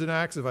truths in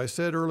Acts, as I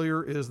said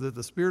earlier, is that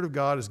the Spirit of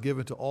God is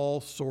given to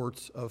all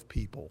sorts of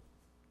people.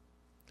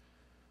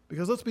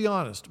 Because let's be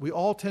honest, we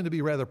all tend to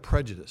be rather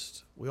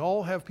prejudiced. We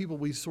all have people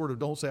we sort of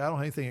don't say, I don't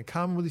have anything in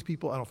common with these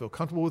people. I don't feel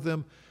comfortable with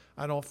them.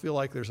 I don't feel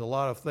like there's a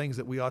lot of things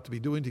that we ought to be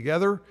doing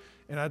together,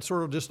 and I'd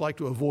sort of just like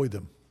to avoid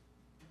them.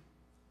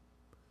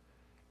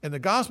 And the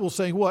gospel is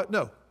saying what?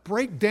 No,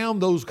 break down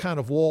those kind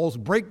of walls,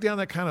 break down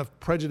that kind of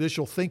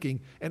prejudicial thinking,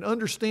 and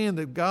understand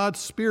that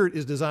God's Spirit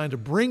is designed to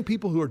bring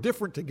people who are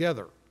different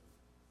together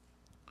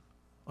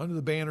under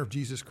the banner of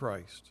Jesus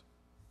Christ.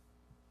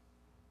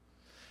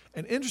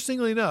 And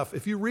interestingly enough,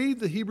 if you read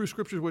the Hebrew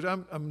Scriptures, which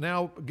I'm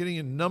now getting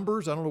in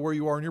Numbers, I don't know where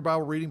you are in your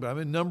Bible reading, but I'm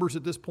in Numbers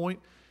at this point,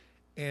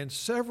 and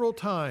several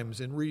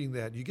times in reading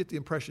that, you get the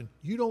impression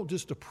you don't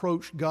just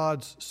approach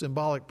God's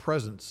symbolic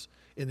presence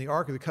in the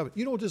Ark of the Covenant.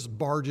 You don't just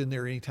barge in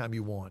there anytime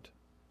you want.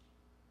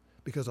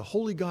 Because a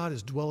holy God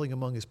is dwelling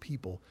among his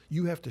people.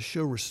 You have to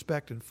show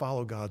respect and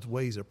follow God's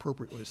ways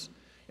appropriately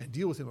and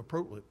deal with him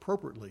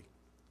appropriately.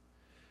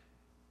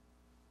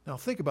 Now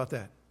think about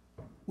that.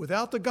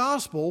 Without the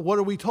gospel, what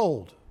are we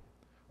told?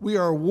 We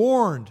are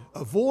warned,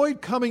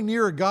 avoid coming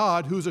near a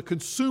God who's a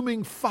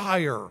consuming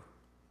fire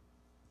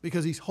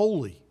because he's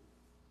holy.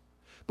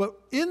 But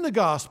in the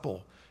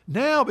gospel,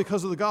 now,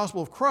 because of the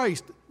gospel of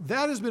Christ,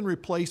 that has been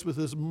replaced with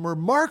this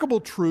remarkable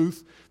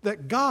truth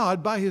that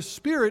God, by his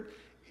Spirit,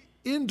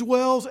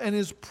 indwells and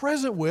is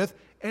present with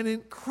and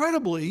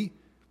incredibly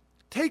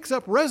takes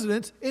up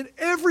residence in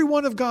every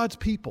one of God's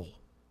people.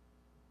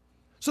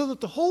 So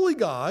that the holy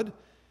God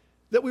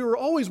that we were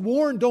always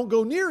warned don't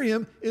go near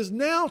him is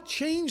now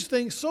changed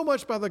things so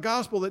much by the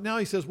gospel that now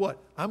he says what?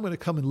 I'm going to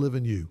come and live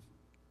in you.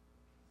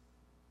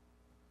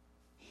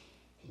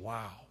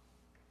 Wow.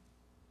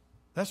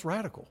 That's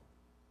radical.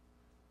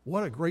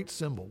 What a great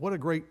symbol. What a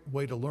great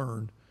way to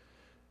learn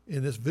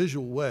in this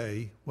visual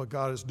way what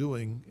God is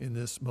doing in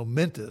this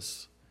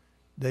momentous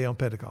day on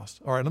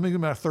Pentecost. All right, let me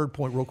give my third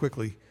point real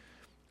quickly.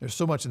 There's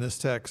so much in this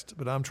text,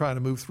 but I'm trying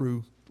to move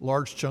through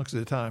large chunks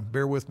at a time.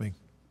 Bear with me.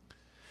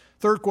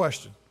 Third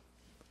question.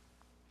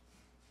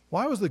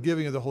 Why was the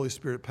giving of the Holy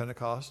Spirit at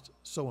Pentecost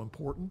so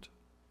important?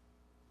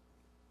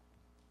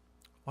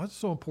 Why is it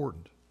so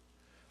important?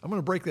 I'm going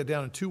to break that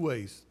down in two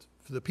ways.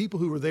 For the people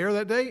who were there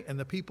that day and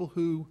the people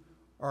who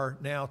are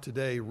now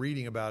today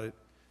reading about it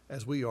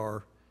as we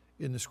are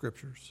in the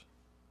Scriptures.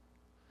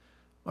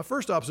 My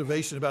first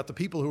observation about the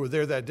people who were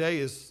there that day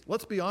is,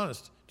 let's be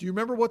honest, do you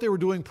remember what they were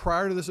doing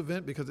prior to this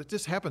event? Because it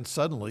just happened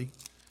suddenly.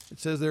 It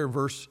says there in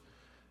verse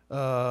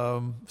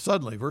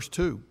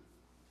 2.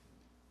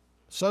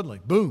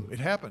 Suddenly, boom, it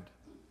happened.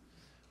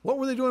 What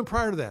were they doing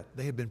prior to that?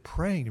 They had been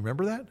praying. You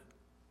remember that?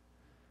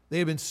 They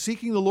had been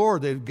seeking the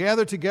Lord. They had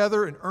gathered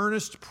together in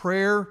earnest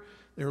prayer.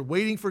 They were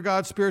waiting for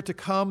God's Spirit to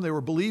come. They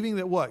were believing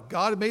that what?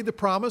 God had made the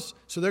promise,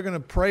 so they're going to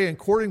pray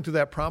according to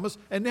that promise.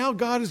 And now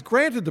God has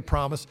granted the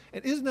promise.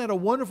 And isn't that a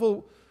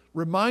wonderful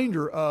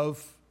reminder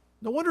of,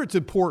 no wonder it's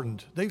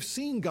important. They've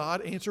seen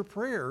God answer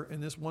prayer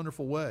in this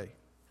wonderful way,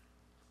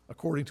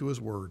 according to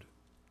His Word.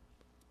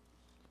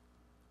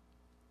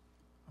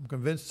 I'm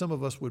convinced some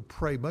of us would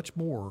pray much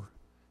more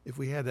if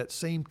we had that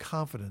same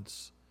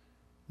confidence,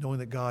 knowing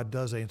that God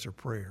does answer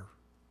prayer.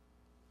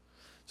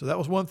 So that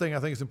was one thing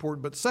I think is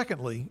important. But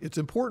secondly, it's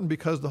important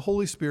because the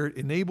Holy Spirit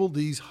enabled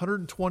these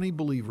 120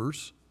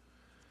 believers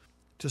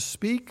to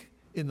speak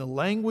in the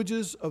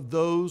languages of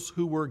those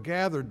who were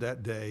gathered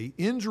that day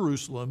in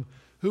Jerusalem,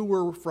 who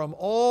were from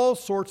all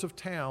sorts of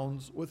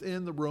towns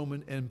within the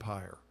Roman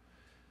Empire.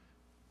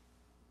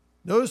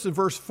 Notice in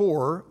verse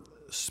 4,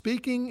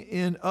 speaking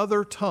in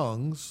other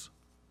tongues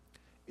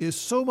is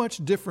so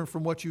much different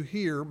from what you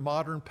hear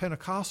modern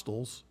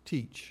Pentecostals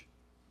teach.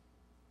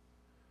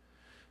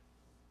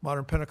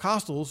 Modern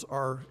Pentecostals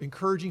are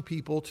encouraging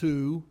people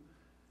to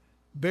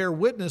bear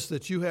witness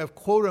that you have,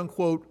 quote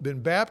unquote,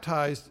 been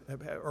baptized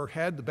or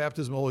had the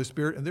baptism of the Holy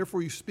Spirit, and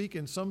therefore you speak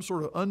in some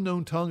sort of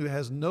unknown tongue that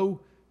has no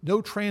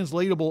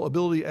translatable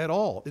ability at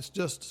all. It's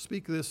just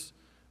speak this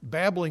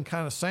babbling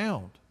kind of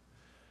sound.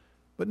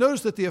 But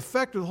notice that the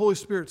effect of the Holy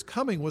Spirit's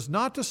coming was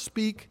not to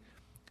speak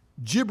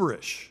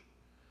gibberish,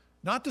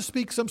 not to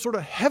speak some sort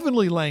of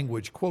heavenly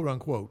language, quote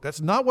unquote.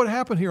 That's not what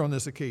happened here on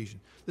this occasion.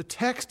 The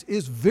text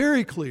is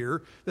very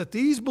clear that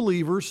these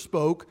believers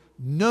spoke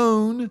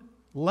known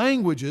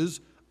languages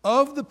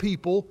of the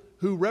people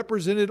who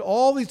represented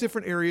all these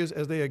different areas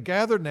as they had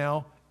gathered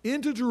now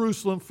into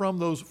Jerusalem from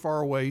those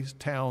faraway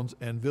towns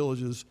and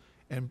villages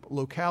and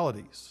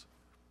localities.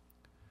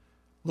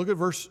 Look at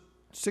verse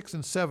 6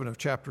 and 7 of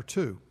chapter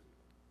 2.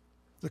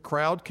 The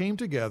crowd came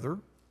together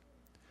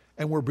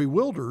and were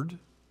bewildered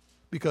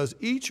because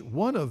each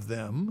one of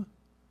them,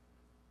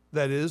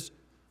 that is,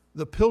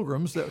 the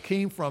pilgrims that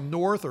came from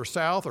north or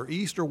south or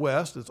east or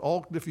west, it's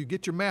all, if you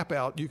get your map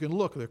out, you can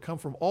look, they come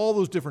from all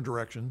those different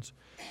directions.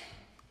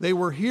 They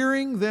were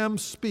hearing them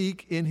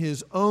speak in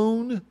his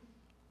own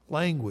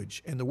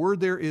language. And the word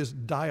there is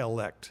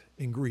dialect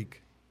in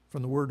Greek,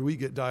 from the word we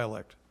get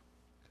dialect.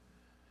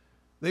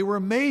 They were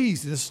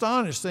amazed and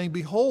astonished, saying,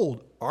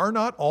 "Behold, are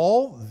not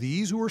all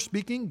these who are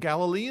speaking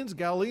Galileans?"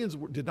 Galileans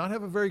did not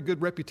have a very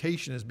good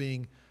reputation as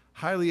being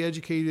highly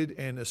educated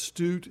and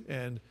astute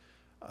and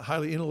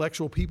highly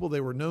intellectual people.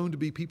 They were known to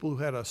be people who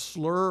had a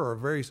slur or a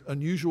very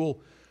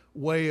unusual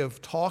way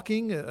of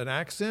talking, an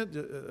accent.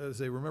 As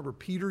they remember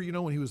Peter,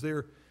 when he was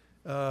there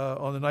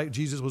on the night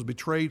Jesus was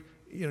betrayed,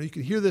 you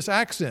could hear this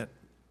accent.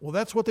 Well,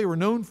 that's what they were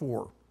known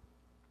for.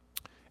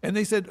 And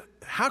they said,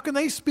 how can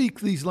they speak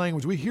these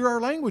languages? We hear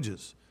our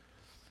languages.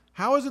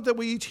 How is it that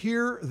we each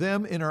hear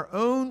them in our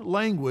own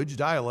language,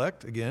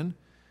 dialect, again,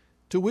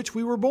 to which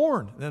we were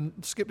born? Then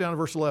skip down to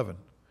verse 11.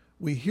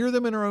 We hear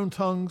them in our own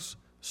tongues,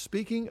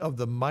 speaking of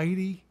the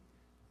mighty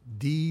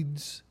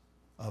deeds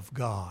of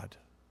God.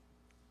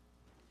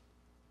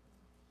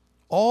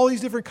 All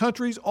these different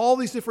countries, all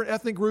these different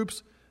ethnic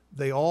groups,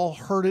 they all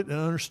heard it and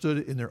understood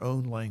it in their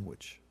own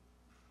language.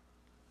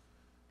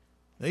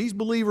 These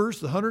believers,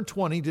 the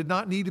 120, did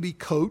not need to be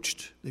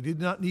coached. They did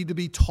not need to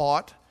be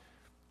taught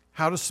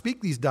how to speak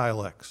these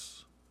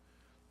dialects.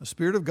 The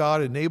Spirit of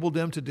God enabled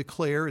them to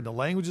declare in the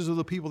languages of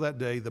the people that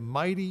day the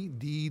mighty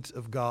deeds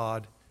of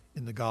God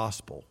in the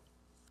gospel.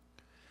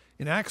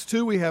 In Acts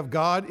 2, we have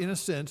God, in a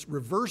sense,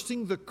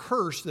 reversing the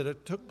curse that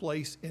it took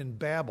place in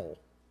Babel.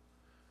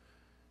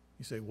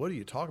 You say, what are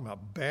you talking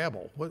about,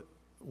 Babel?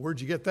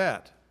 Where'd you get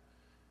that?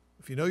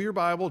 If you know your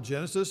Bible,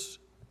 Genesis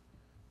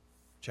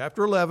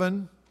chapter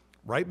 11,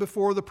 right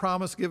before the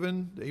promise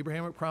given, the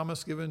Abrahamic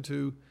promise given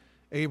to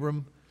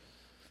Abram,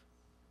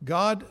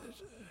 God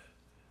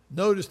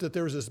noticed that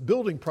there was this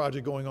building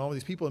project going on with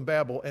these people in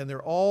Babel, and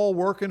they're all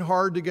working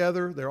hard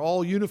together. They're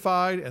all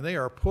unified, and they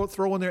are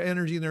throwing their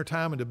energy and their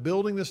time into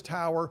building this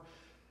tower,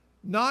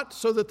 not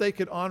so that they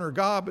could honor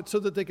God, but so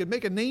that they could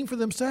make a name for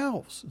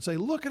themselves and say,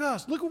 look at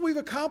us. Look what we've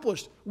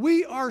accomplished.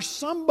 We are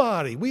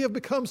somebody. We have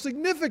become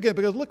significant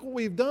because look what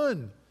we've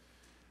done.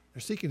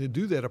 They're seeking to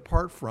do that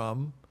apart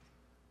from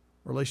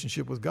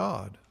relationship with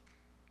God.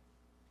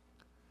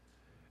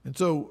 And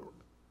so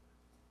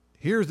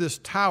here's this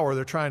tower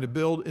they're trying to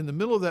build. In the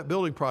middle of that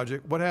building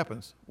project, what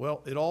happens?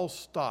 Well, it all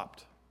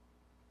stopped.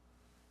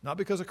 Not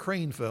because a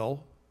crane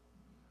fell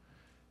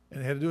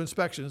and they had to do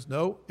inspections.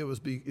 No,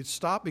 it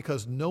stopped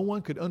because no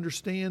one could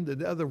understand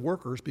the other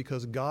workers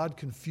because God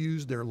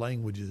confused their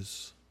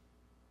languages.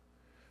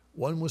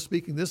 One was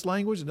speaking this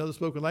language, another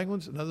spoke a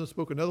language, another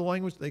spoke another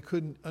language. They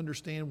couldn't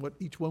understand what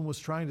each one was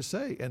trying to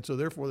say. And so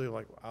therefore they're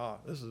like,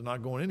 this is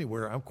not going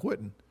anywhere. I'm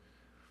quitting.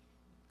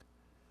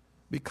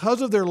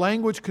 Because of their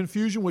language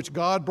confusion, which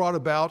God brought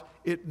about,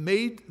 it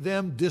made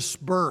them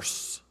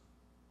disperse.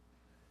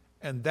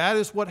 And that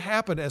is what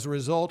happened as a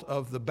result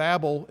of the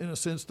Babel, in a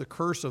sense, the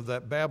curse of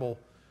that Babel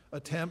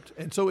attempt.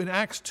 And so in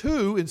Acts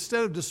 2,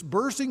 instead of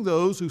dispersing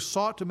those who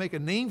sought to make a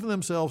name for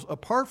themselves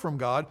apart from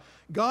God,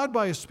 God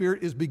by His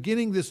Spirit is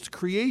beginning this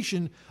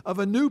creation of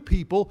a new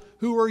people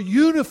who are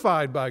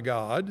unified by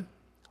God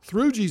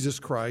through Jesus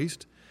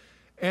Christ.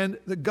 And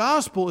the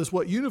gospel is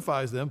what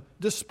unifies them.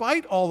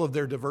 Despite all of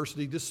their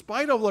diversity,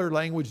 despite all their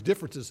language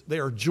differences, they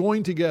are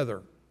joined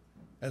together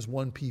as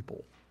one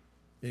people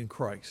in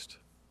Christ.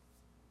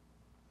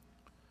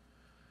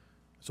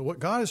 So what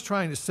God is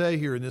trying to say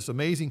here in this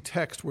amazing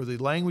text where the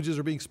languages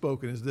are being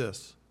spoken is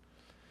this.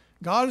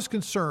 God is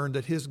concerned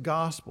that His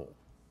gospel,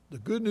 the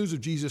good news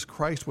of Jesus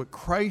Christ, what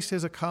Christ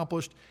has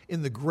accomplished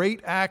in the great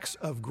acts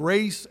of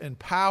grace and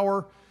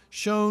power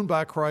shown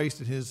by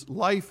Christ in His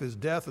life, His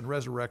death, and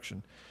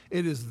resurrection.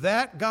 It is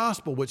that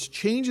gospel which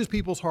changes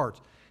people's hearts.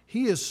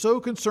 He is so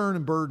concerned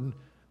and burdened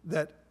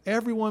that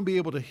everyone be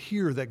able to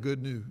hear that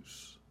good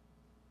news.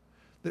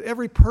 That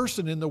every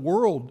person in the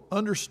world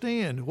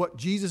understand what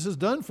Jesus has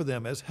done for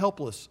them as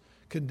helpless,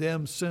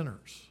 condemned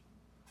sinners.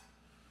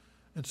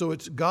 And so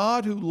it's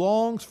God who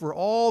longs for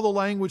all the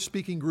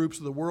language-speaking groups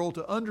of the world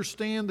to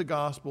understand the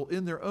gospel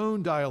in their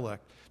own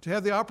dialect, to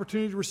have the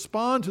opportunity to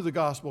respond to the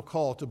gospel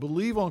call, to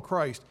believe on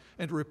Christ,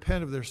 and to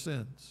repent of their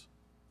sins.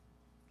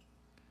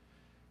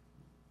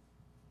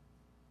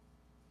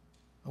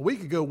 A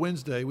week ago,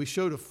 Wednesday, we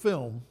showed a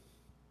film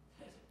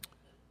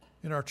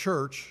in our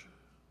church,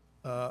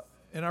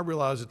 and I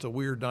realize it's a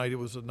weird night. It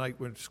was a night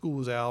when school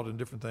was out and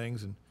different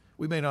things, and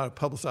we may not have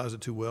publicized it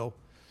too well.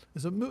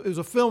 It was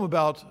a film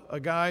about a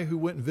guy who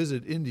went and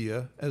visited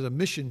India as a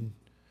mission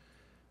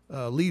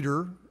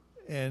leader,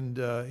 and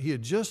he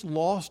had just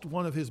lost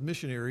one of his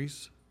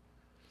missionaries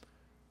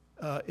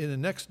in the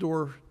next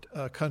door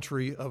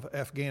country of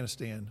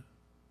Afghanistan.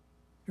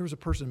 Here was a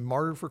person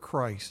martyred for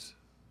Christ,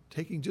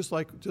 taking just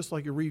like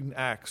you're reading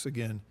Acts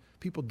again,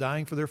 people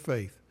dying for their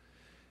faith.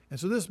 And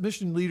so this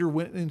mission leader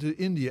went into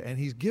India, and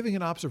he's giving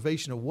an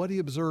observation of what he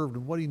observed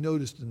and what he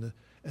noticed and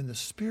the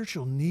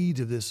spiritual needs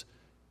of this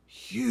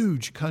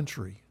huge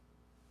country.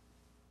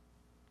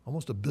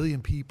 Almost 1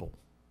 billion people.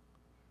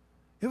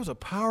 It was a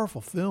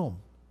powerful film.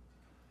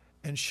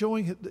 And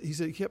showing, he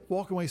said he kept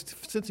walking away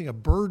sensing a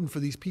burden for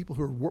these people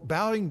who are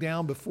bowing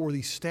down before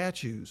these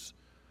statues.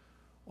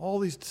 All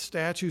these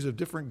statues of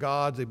different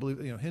gods. They believe,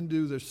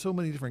 Hindu, there's so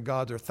many different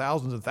gods. There are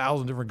thousands and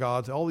thousands of different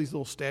gods. All these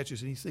little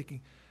statues. And he's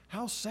thinking,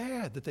 how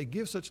sad that they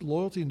give such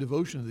loyalty and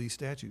devotion to these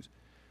statues.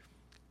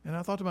 And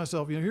I thought to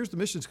myself, here's the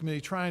missions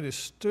committee trying to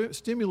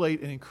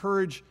stimulate and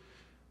encourage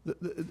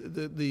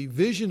the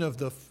vision of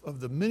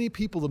the many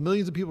people, the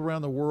millions of people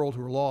around the world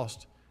who are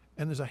lost.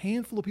 And there's a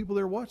handful of people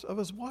there of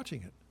us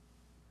watching it.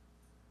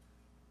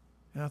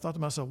 And I thought to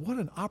myself, what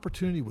an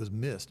opportunity was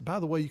missed. By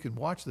the way, you can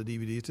watch the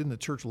DVD. It's in the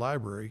church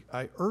library.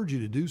 I urge you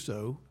to do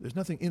so. There's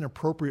nothing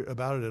inappropriate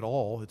about it at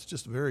all. It's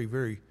just very,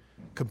 very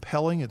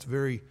compelling. It's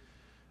very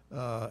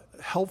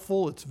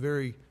helpful. It's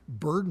very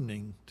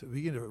burdening to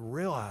begin to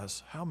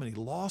realize how many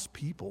lost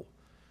people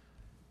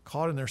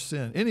caught in their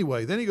sin.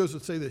 Anyway, then he goes to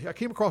say that I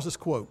came across this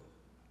quote.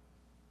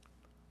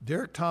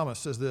 Derek Thomas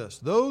says this: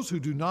 those who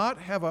do not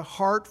have a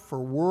heart for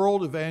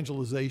world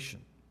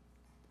evangelization,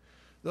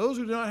 those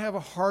who do not have a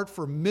heart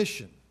for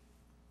mission,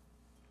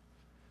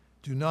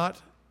 do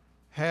not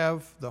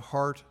have the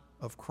heart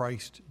of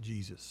Christ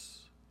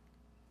Jesus.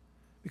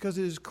 Because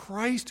it is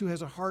Christ who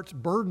has a heart's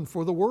burden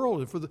for the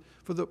world and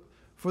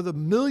for the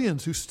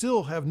millions who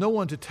still have no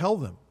one to tell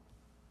them.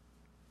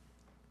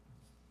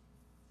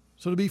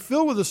 So to be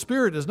filled with the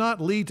Spirit does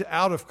not lead to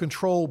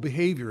out-of-control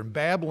behavior and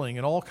babbling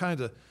and all kinds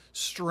of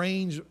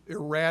strange,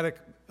 erratic,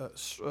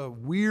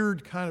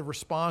 weird kind of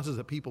responses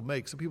that people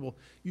make. Some people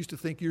used to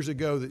think years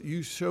ago that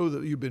you show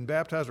that you've been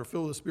baptized or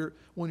filled with the Spirit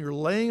when you're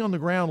laying on the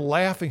ground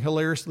laughing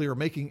hilariously or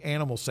making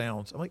animal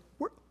sounds. I'm like,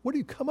 where do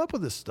you come up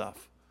with this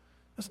stuff?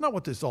 That's not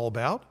what this is all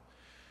about.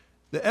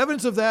 The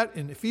evidence of that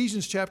in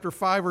Ephesians chapter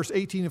 5, verse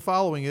 18 and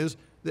following is,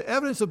 the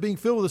evidence of being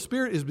filled with the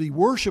Spirit is to be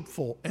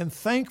worshipful and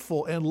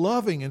thankful and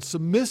loving and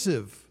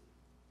submissive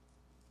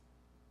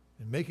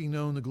and making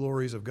known the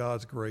glories of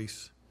God's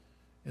grace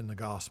in the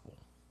gospel.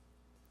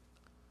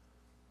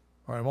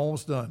 All right, I'm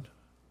almost done.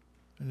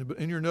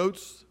 In your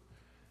notes,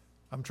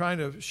 I'm trying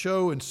to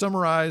show and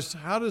summarize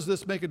how does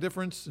this make a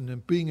difference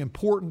in being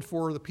important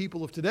for the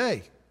people of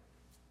today.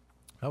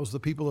 That was the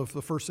people of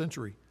the first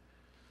century.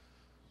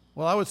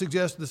 Well, I would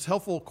suggest this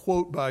helpful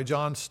quote by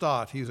John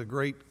Stott. He's a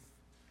great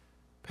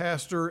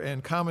pastor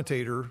and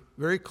commentator,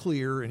 very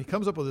clear, and he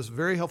comes up with this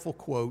very helpful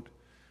quote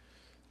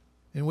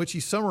in which he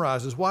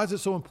summarizes why is it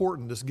so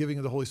important, this giving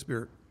of the Holy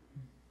Spirit.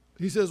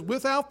 He says,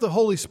 without the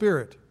Holy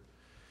Spirit,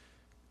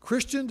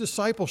 Christian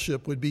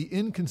discipleship would be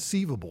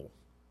inconceivable,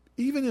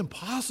 even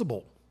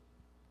impossible.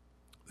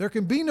 There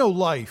can be no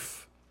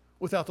life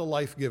without the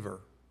life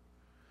giver.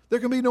 There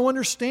can be no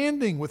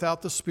understanding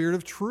without the Spirit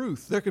of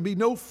truth. There can be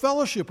no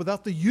fellowship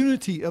without the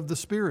unity of the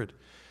Spirit.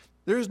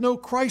 There is no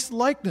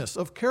Christ-likeness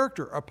of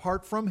character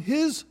apart from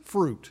His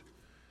fruit.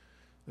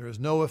 There is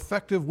no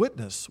effective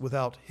witness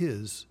without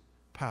His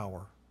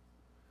power.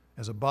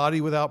 As a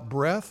body without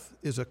breath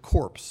is a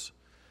corpse,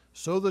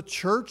 so the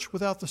church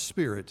without the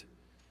Spirit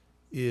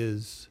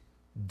is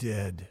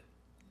dead.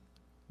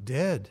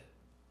 Dead.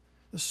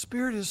 The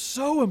Spirit is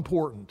so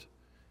important.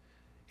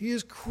 He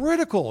is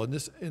critical in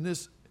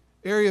this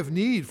area of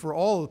need for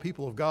all the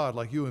people of God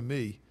like you and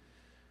me.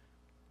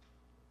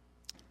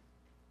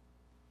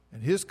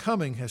 And His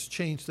coming has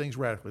changed things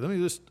radically. Let me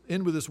just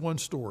end with this one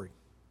story.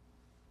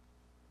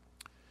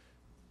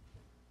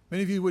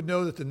 Many of you would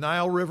know that the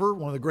Nile River,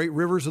 one of the great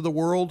rivers of the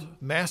world,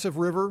 massive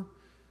river,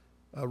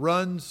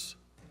 runs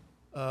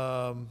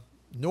south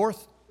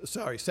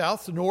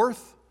to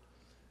north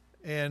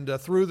and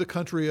through the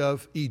country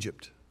of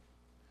Egypt.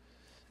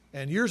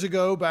 And years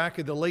ago, back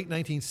in the late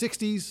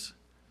 1960s,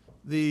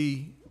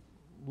 the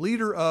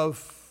leader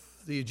of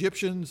the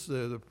Egyptians,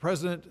 the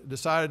president,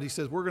 decided, he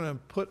says, we're going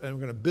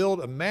to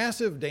build a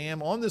massive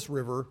dam on this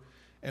river,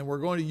 and we're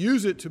going to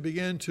use it to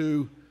begin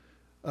to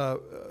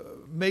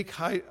make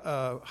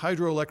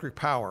hydroelectric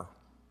power.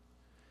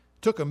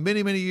 It took them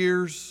many, many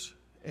years,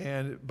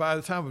 and by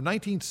the time of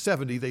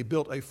 1970, they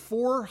built a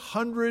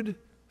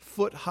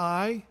 400-foot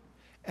high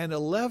and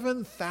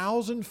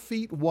 11,000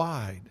 feet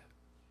wide,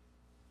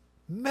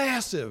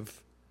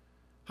 massive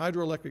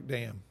hydroelectric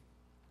dam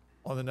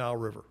on the Nile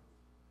River.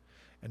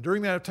 And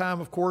during that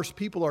time, of course,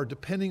 people are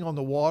depending on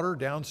the water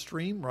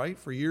downstream, right?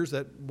 For years,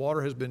 that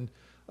water has been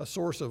a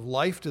source of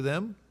life to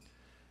them.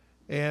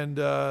 And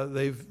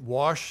they've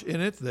washed in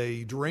it,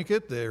 they drink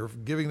it, they're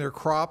giving their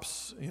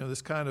crops,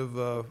 this kind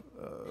of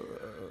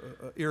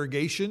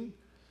irrigation,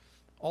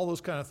 all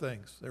those kind of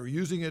things. They were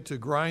using it to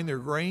grind their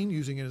grain,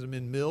 using it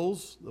in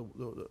mills,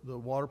 the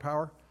water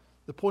power.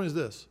 The point is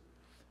this: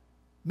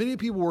 many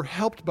people were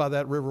helped by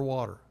that river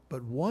water,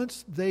 but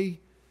once they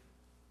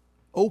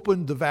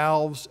opened the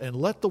valves and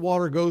let the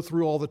water go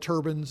through all the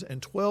turbines,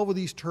 and 12 of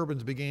these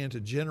turbines began to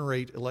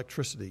generate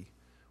electricity,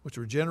 which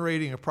were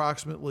generating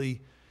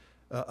approximately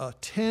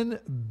 10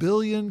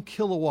 billion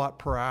kilowatt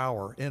per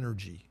hour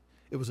energy.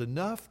 It was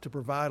enough to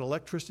provide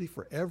electricity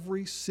for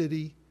every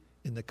city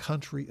in the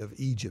country of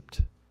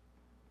Egypt.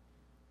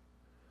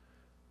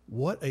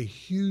 What a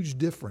huge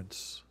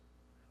difference.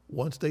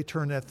 Once they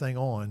turned that thing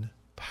on,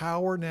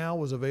 power now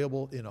was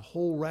available in a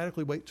whole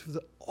radically way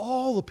to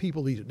all the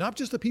people of Egypt. Not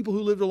just the people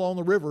who lived along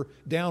the river,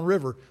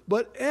 downriver,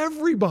 but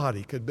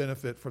everybody could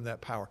benefit from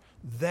that power.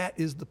 That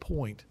is the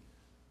point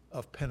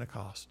of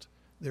Pentecost.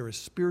 There is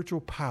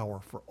spiritual power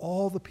for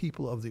all the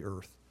people of the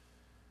earth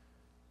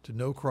to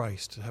know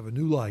Christ, to have a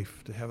new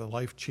life, to have a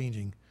life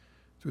changing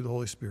through the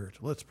Holy Spirit.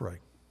 Let's pray.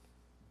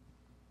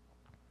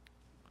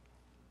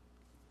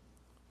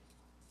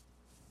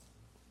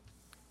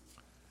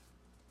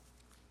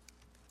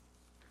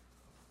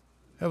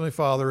 Heavenly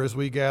Father, as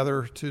we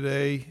gather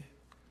today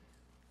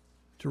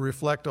to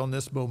reflect on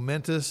this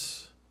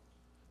momentous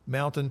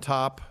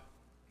mountaintop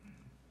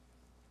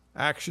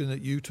action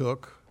that you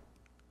took,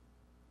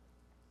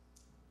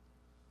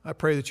 I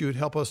pray that you would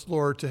help us,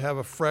 Lord, to have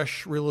a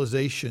fresh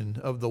realization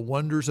of the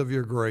wonders of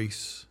your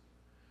grace,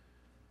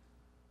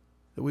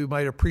 that we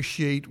might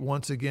appreciate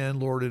once again,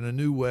 Lord, in a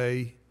new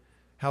way,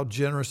 how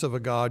generous of a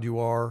God you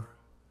are,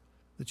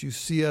 that you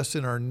see us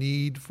in our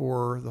need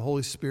for the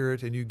Holy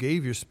Spirit, and you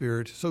gave your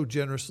Spirit so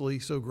generously,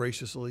 so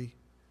graciously.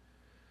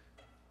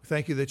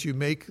 Thank you that you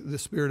make the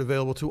Spirit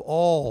available to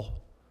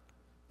all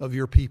of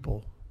your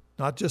people,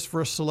 not just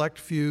for a select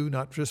few,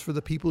 not just for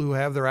the people who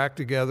have their act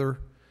together,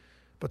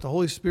 but the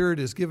Holy Spirit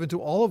is given to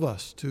all of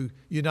us to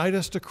unite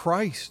us to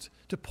Christ,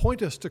 to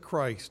point us to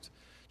Christ,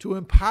 to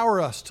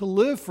empower us to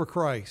live for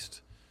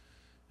Christ,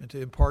 and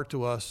to impart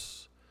to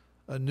us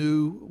a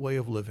new way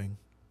of living.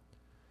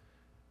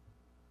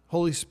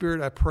 Holy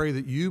Spirit, I pray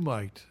that you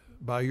might,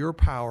 by your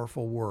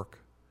powerful work,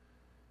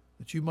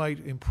 that you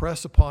might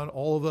impress upon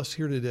all of us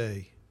here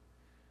today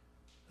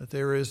that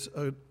there is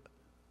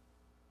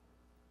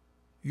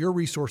your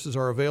resources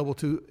are available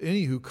to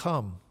any who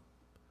come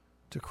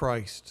to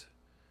Christ.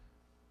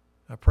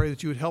 I pray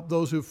that you would help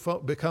those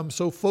who've become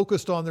so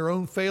focused on their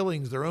own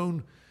failings, their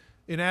own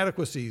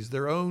inadequacies,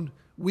 their own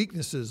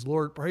weaknesses.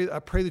 Lord, I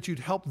pray that you'd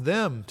help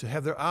them to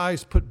have their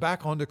eyes put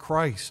back onto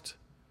Christ.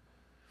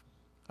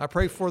 I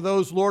pray for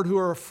those, Lord, who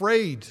are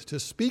afraid to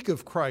speak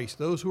of Christ,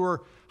 those who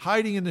are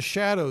hiding in the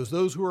shadows,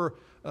 those who are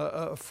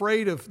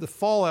afraid of the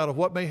fallout of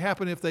what may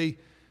happen if they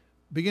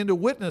begin to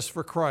witness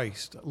for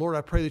Christ. Lord,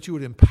 I pray that you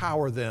would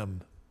empower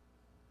them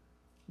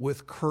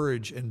with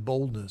courage and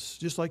boldness,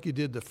 just like you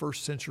did the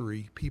first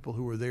century people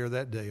who were there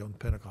that day on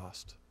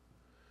Pentecost.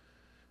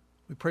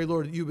 We pray,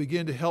 Lord, that you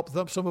begin to help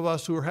some of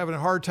us who are having a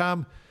hard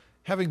time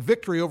having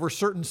victory over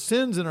certain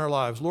sins in our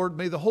lives. Lord,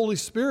 may the Holy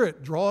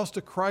Spirit draw us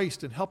to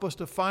Christ and help us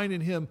to find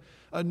in him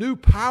a new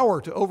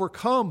power to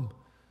overcome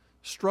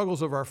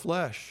struggles of our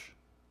flesh.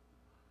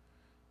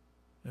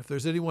 And if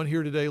there's anyone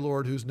here today,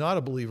 Lord, who's not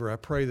a believer, I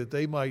pray that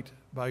they might,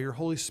 by your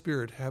Holy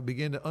Spirit,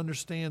 begin to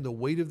understand the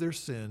weight of their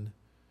sin,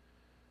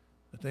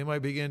 that they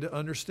might begin to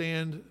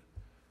understand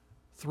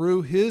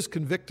through his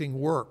convicting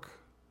work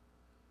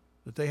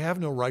that they have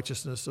no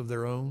righteousness of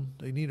their own.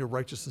 They need a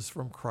righteousness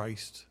from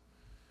Christ.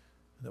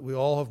 And that we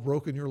all have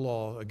broken your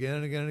law again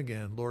and again and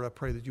again. Lord, I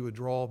pray that you would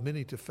draw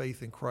many to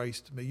faith in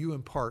Christ. May you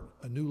impart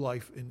a new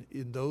life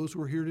in those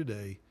who are here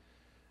today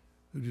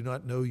who do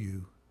not know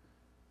you.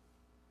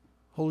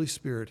 Holy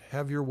Spirit,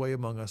 have your way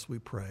among us, we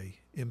pray.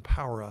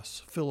 Empower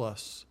us, fill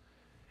us,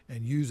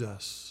 and use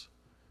us.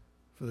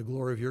 For the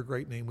glory of your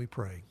great name we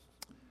pray.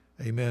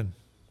 Amen.